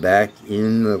 back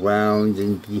in, around,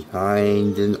 and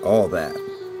behind, and all that.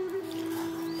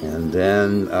 And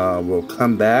then we'll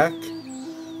come back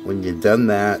when you've done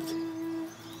that,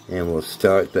 and we'll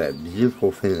start that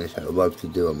beautiful finish I love to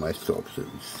do on my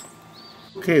sculptures.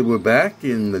 Okay, we're back,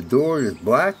 and the door is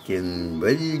black and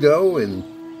ready to go, and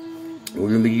we're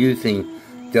going to be using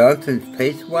Johnson's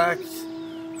Paste Wax,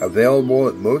 available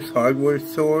at most hardware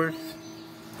stores,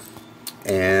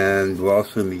 and we're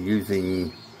also going to be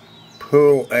using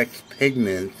Pearl X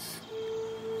Pigments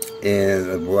in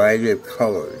a variety of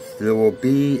colors. There will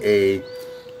be a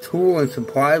tool and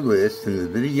supply list in the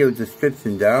video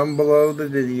description down below the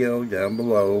video,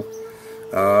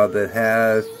 that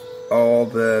has all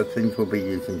the things we'll be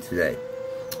using today,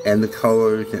 and the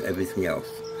colors and everything else.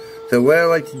 So what I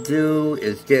like to do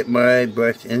is get my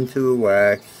brush into the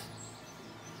wax.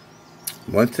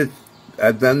 Once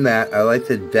I've done that, I like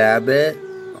to dab it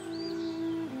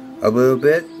a little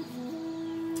bit,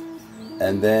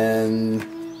 and then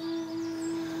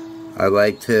I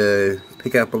like to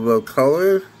pick up a little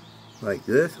color like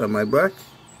this on my brush,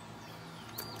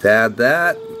 dab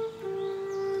that,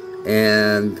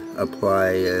 and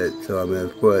apply it. So I'm going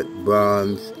to put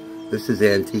bronze. This is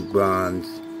antique bronze.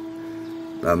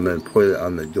 I'm going to put it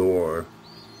on the door.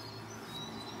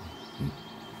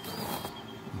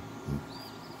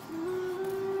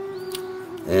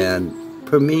 And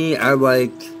for me, I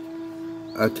like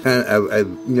a kind of,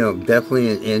 you know,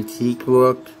 definitely an antique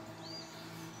look.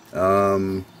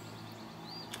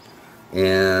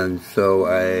 And so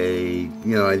I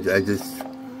just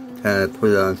kind of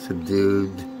put it on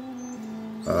subdued,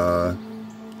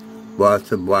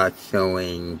 lots of black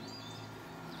showing.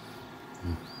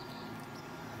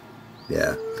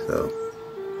 Yeah, so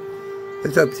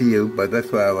it's up to you, but that's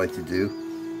what I like to do.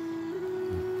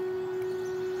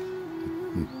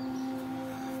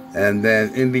 And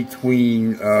then in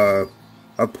between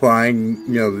applying,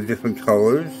 you know, the different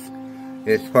colors,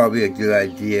 it's probably a good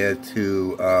idea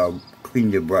to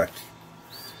clean your brush.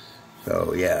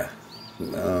 So yeah,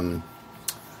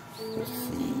 let's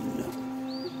see.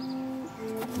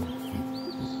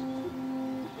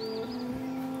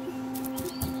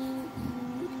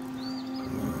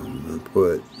 I'm gonna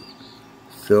put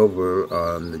silver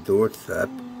on the doorstep,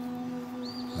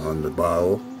 on the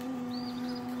bottle.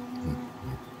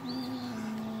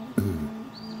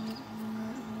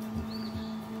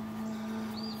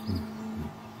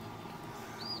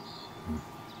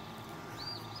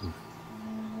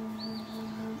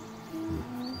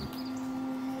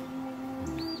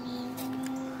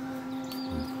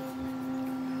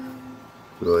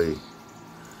 Really,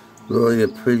 really a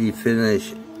pretty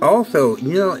finish. Also,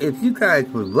 you know, if you guys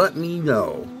would let me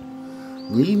know,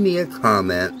 leave me a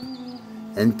comment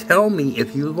and tell me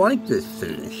if you like this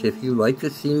finish. If you'd like to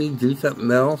see me do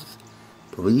something else,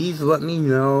 please let me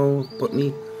know.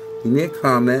 Give me a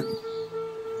comment.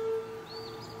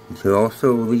 You can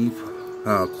also leave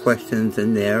questions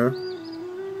in there.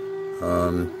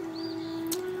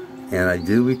 And I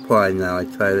do reply now. I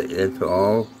try to answer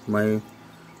all my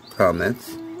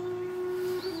comments.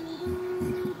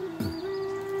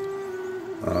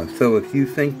 So if you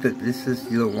think that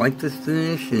you don't like this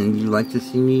finish and you'd like to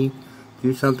see me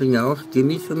do something else, give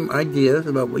me some ideas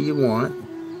about what you want,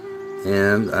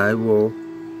 and I will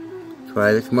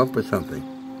try to come up with something.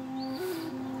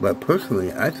 But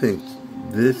personally, I think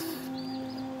this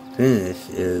finish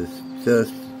is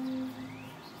just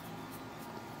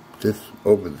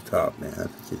over the top, man. I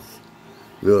think it's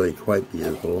really quite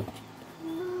beautiful.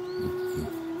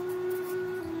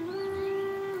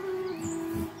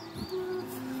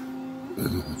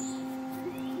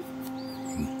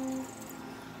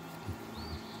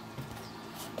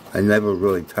 I never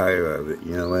really tire of it,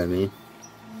 you know what I mean?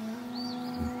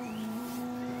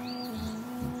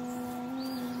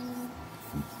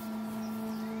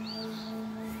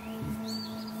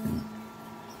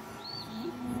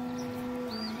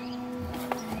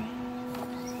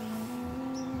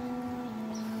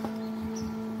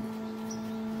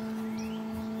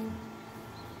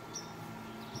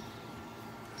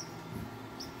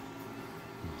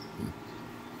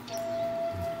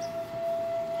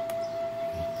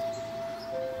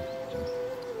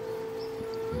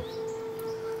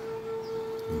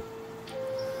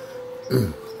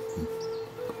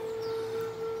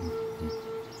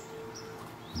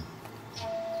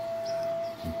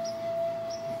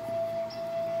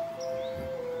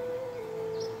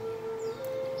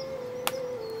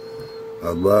 I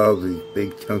love these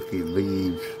big chunky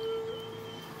leaves.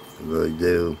 I really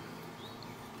do.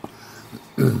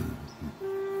 I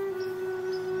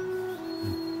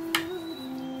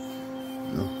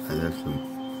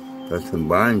got some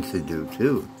vines to do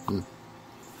too. I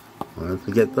don't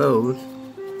forget those.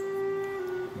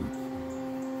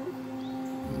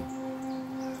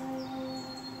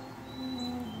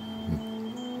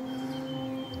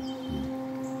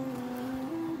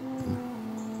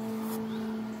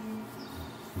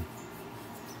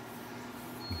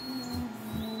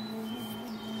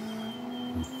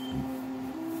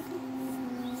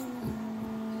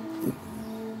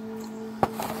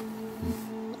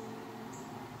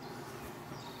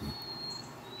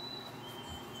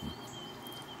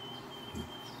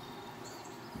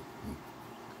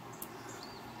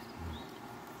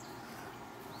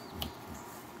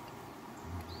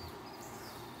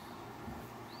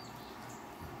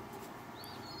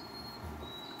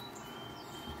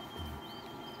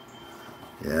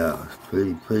 Yeah, it's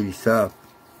pretty soft.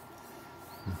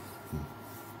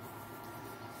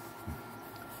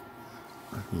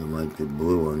 I think I might get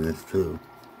blue on this too.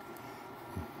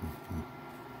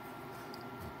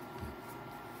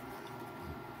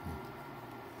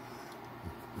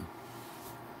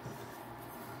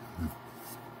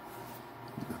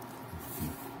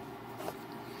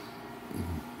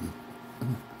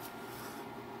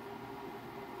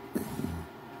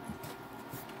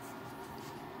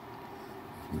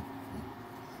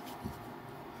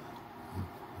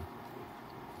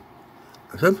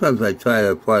 Sometimes I try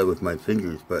to apply it with my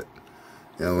fingers, but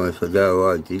you know, once I got a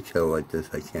lot of detail like this,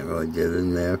 I can't really get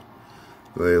in there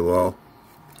very well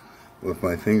with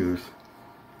my fingers.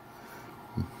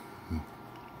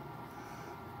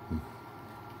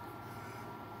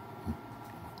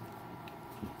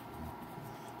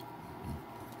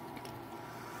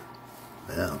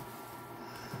 Yeah.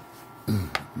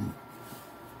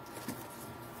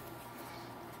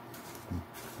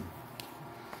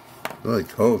 Really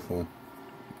colorful.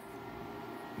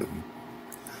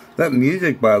 That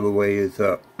music, by the way, is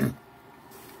a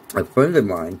friend of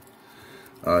mine.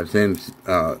 His name's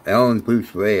Alan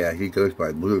Bruce Ray. He goes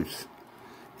by Bruce.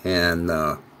 And,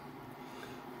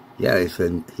 yeah,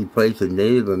 he plays a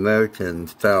Native American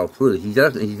style flute. He's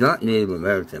not Native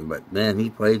American, but man, he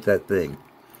plays that thing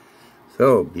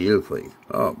so beautifully.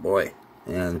 Oh boy.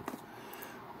 And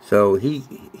so he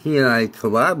and I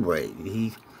collaborate.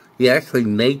 He actually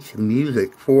makes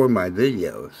music for my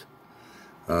videos.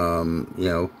 You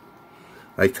know,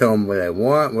 I tell him what I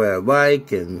want, what I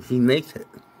like, and he makes it.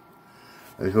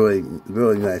 He's really,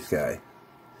 really nice guy.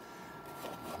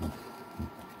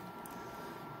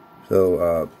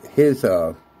 So, there's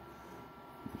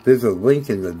a link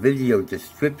in the video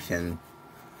description,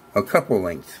 a couple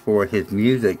links for his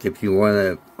music if you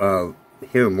want to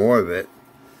hear more of it.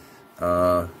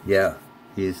 Yeah,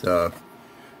 he's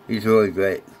really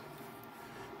great.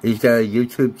 He's got a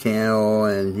YouTube channel,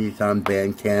 and he's on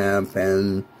Bandcamp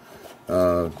and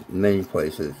many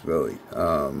places, really.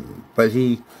 But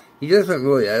he doesn't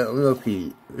really, I don't know if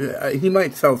he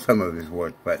might sell some of his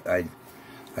work, but I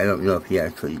don't know if he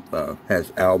actually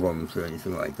has albums or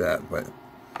anything like that. But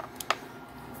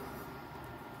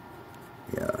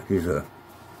yeah,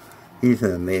 he's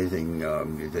an amazing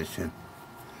musician.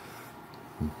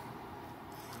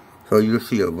 So you'll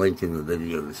see a link in the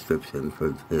video description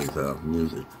for his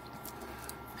music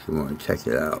if you want to check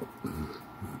it out.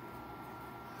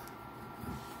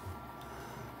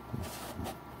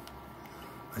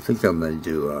 I think I'm going to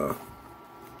do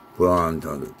bronze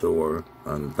on the door,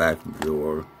 on the back of the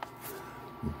door.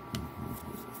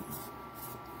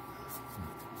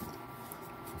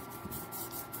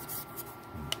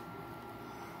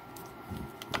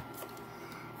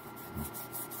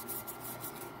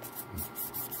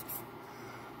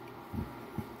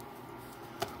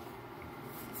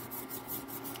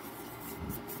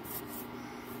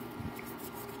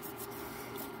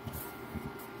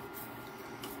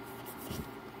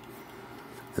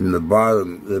 And the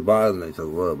bottom is a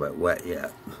little bit wet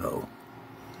yet, so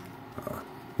a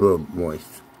little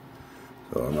moist.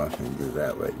 So I'm not going to do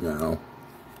that right now.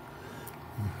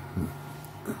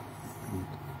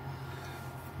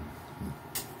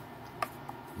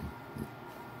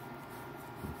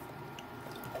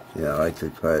 Yeah, I like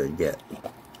to try to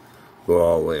go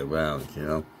all the way around, you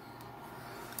know,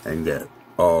 and get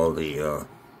all the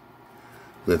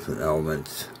different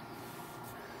elements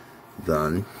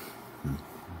done.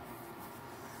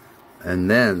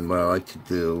 And then what I like to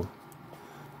do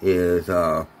is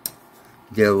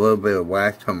get a little bit of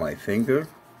wax on my finger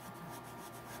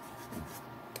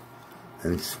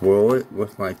and swirl it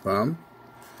with my thumb,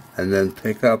 and then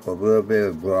pick up a little bit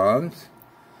of bronze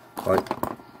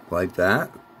like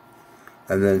that,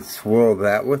 and then swirl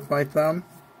that with my thumb.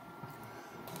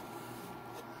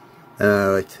 And I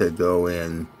like to go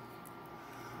in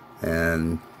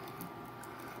and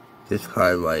just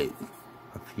highlight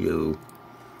a few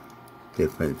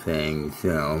different things,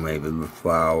 you know, maybe the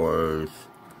flowers,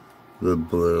 the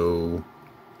blue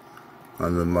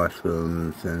on the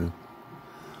mushrooms, and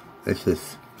it's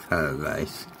just kind of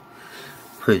nice.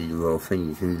 Pretty little thing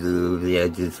you can do, the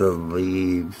edges of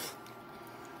leaves,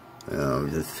 you know,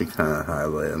 just to kind of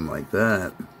highlight them like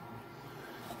that.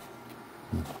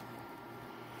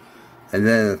 And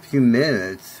then in a few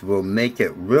minutes, we'll make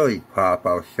it really pop.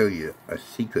 I'll show you a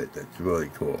secret that's really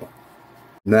cool.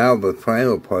 Now the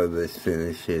final part of this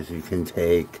finish is you can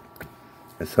take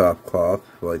a soft cloth,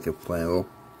 like a flannel,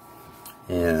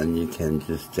 and you can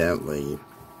just gently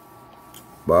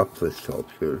buff the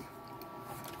sculpture,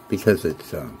 because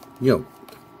it's, you know,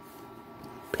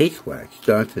 paste wax,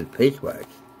 Johnson paste wax.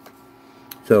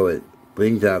 So it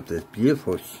brings out this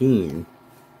beautiful sheen.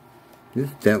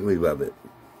 Just gently rub it.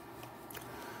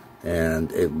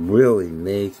 And it really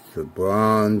makes the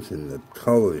bronze and the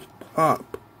colors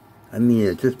pop. I mean,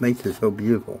 it just makes it so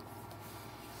beautiful.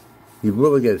 You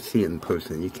really got to see it in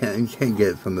person. You can't get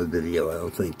it from the video, I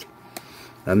don't think.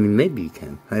 I mean, maybe you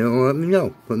can. I don't know. Let me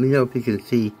know. Let me know if you can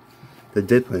see the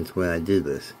difference when I do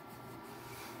this.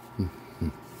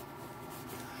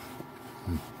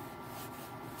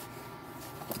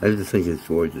 I just think it's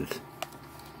gorgeous.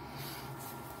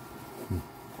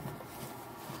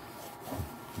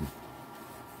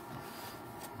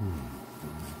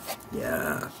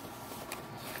 Yeah.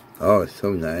 Oh, it's so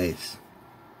nice.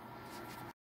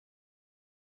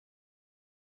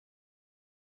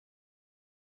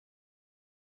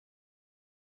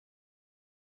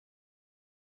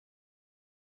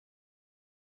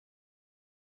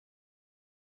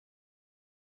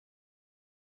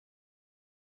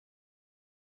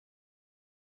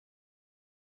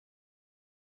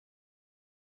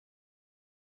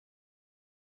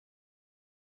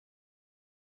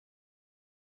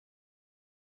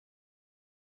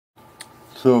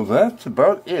 So that's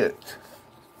about it.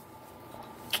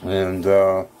 And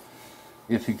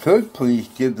if you could, please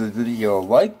give the video a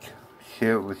like,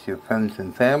 share it with your friends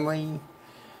and family,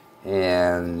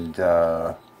 and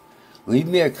leave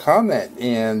me a comment.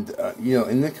 And you know,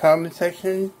 in the comment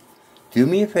section, do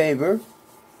me a favor,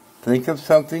 think of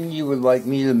something you would like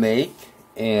me to make,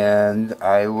 and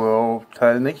I will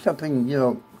try to make something. You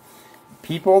know,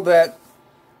 people that,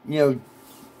 you know,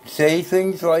 say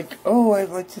things like, oh, I'd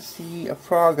like to see a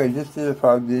frog. I just did a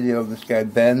frog video. This guy,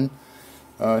 Ben,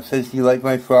 says he liked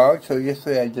my frog. So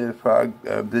yesterday I did a frog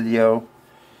video,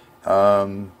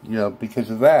 you know, because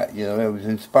of that. You know, I was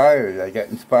inspired. I got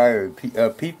inspired.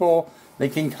 People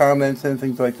making comments and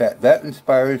things like that. That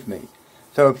inspires me.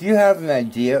 So if you have an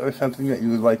idea or something that you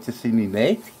would like to see me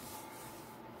make,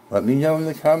 let me know in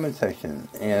the comment section.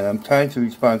 And I'm trying to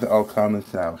respond to all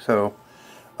comments now. So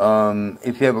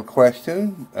if you have a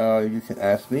question, you can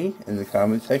ask me in the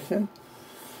comment section.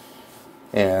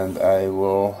 And I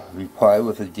will reply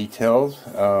with a detailed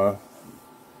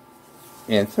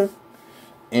answer.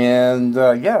 And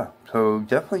yeah, so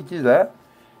definitely do that.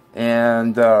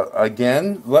 And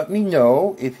again, let me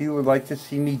know if you would like to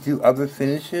see me do other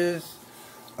finishes.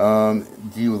 Do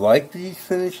you like these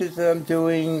finishes that I'm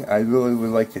doing? I really would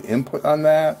like to input on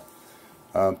that.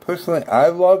 Personally, I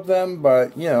love them,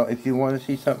 but you know, if you want to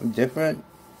see something different,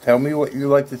 tell me what you'd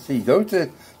like to see. Don't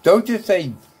just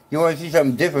say you want to see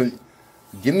something different.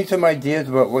 Give me some ideas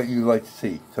about what you'd like to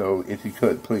see. So if you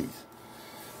could, please.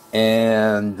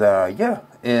 And yeah,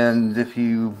 and if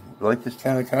you like this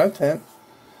kind of content,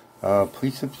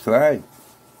 please subscribe.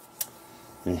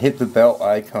 And hit the bell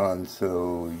icon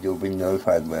so you'll be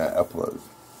notified when I upload.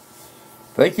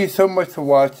 Thank you so much for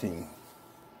watching.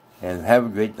 And have a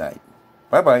great night.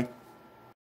 Bye-bye.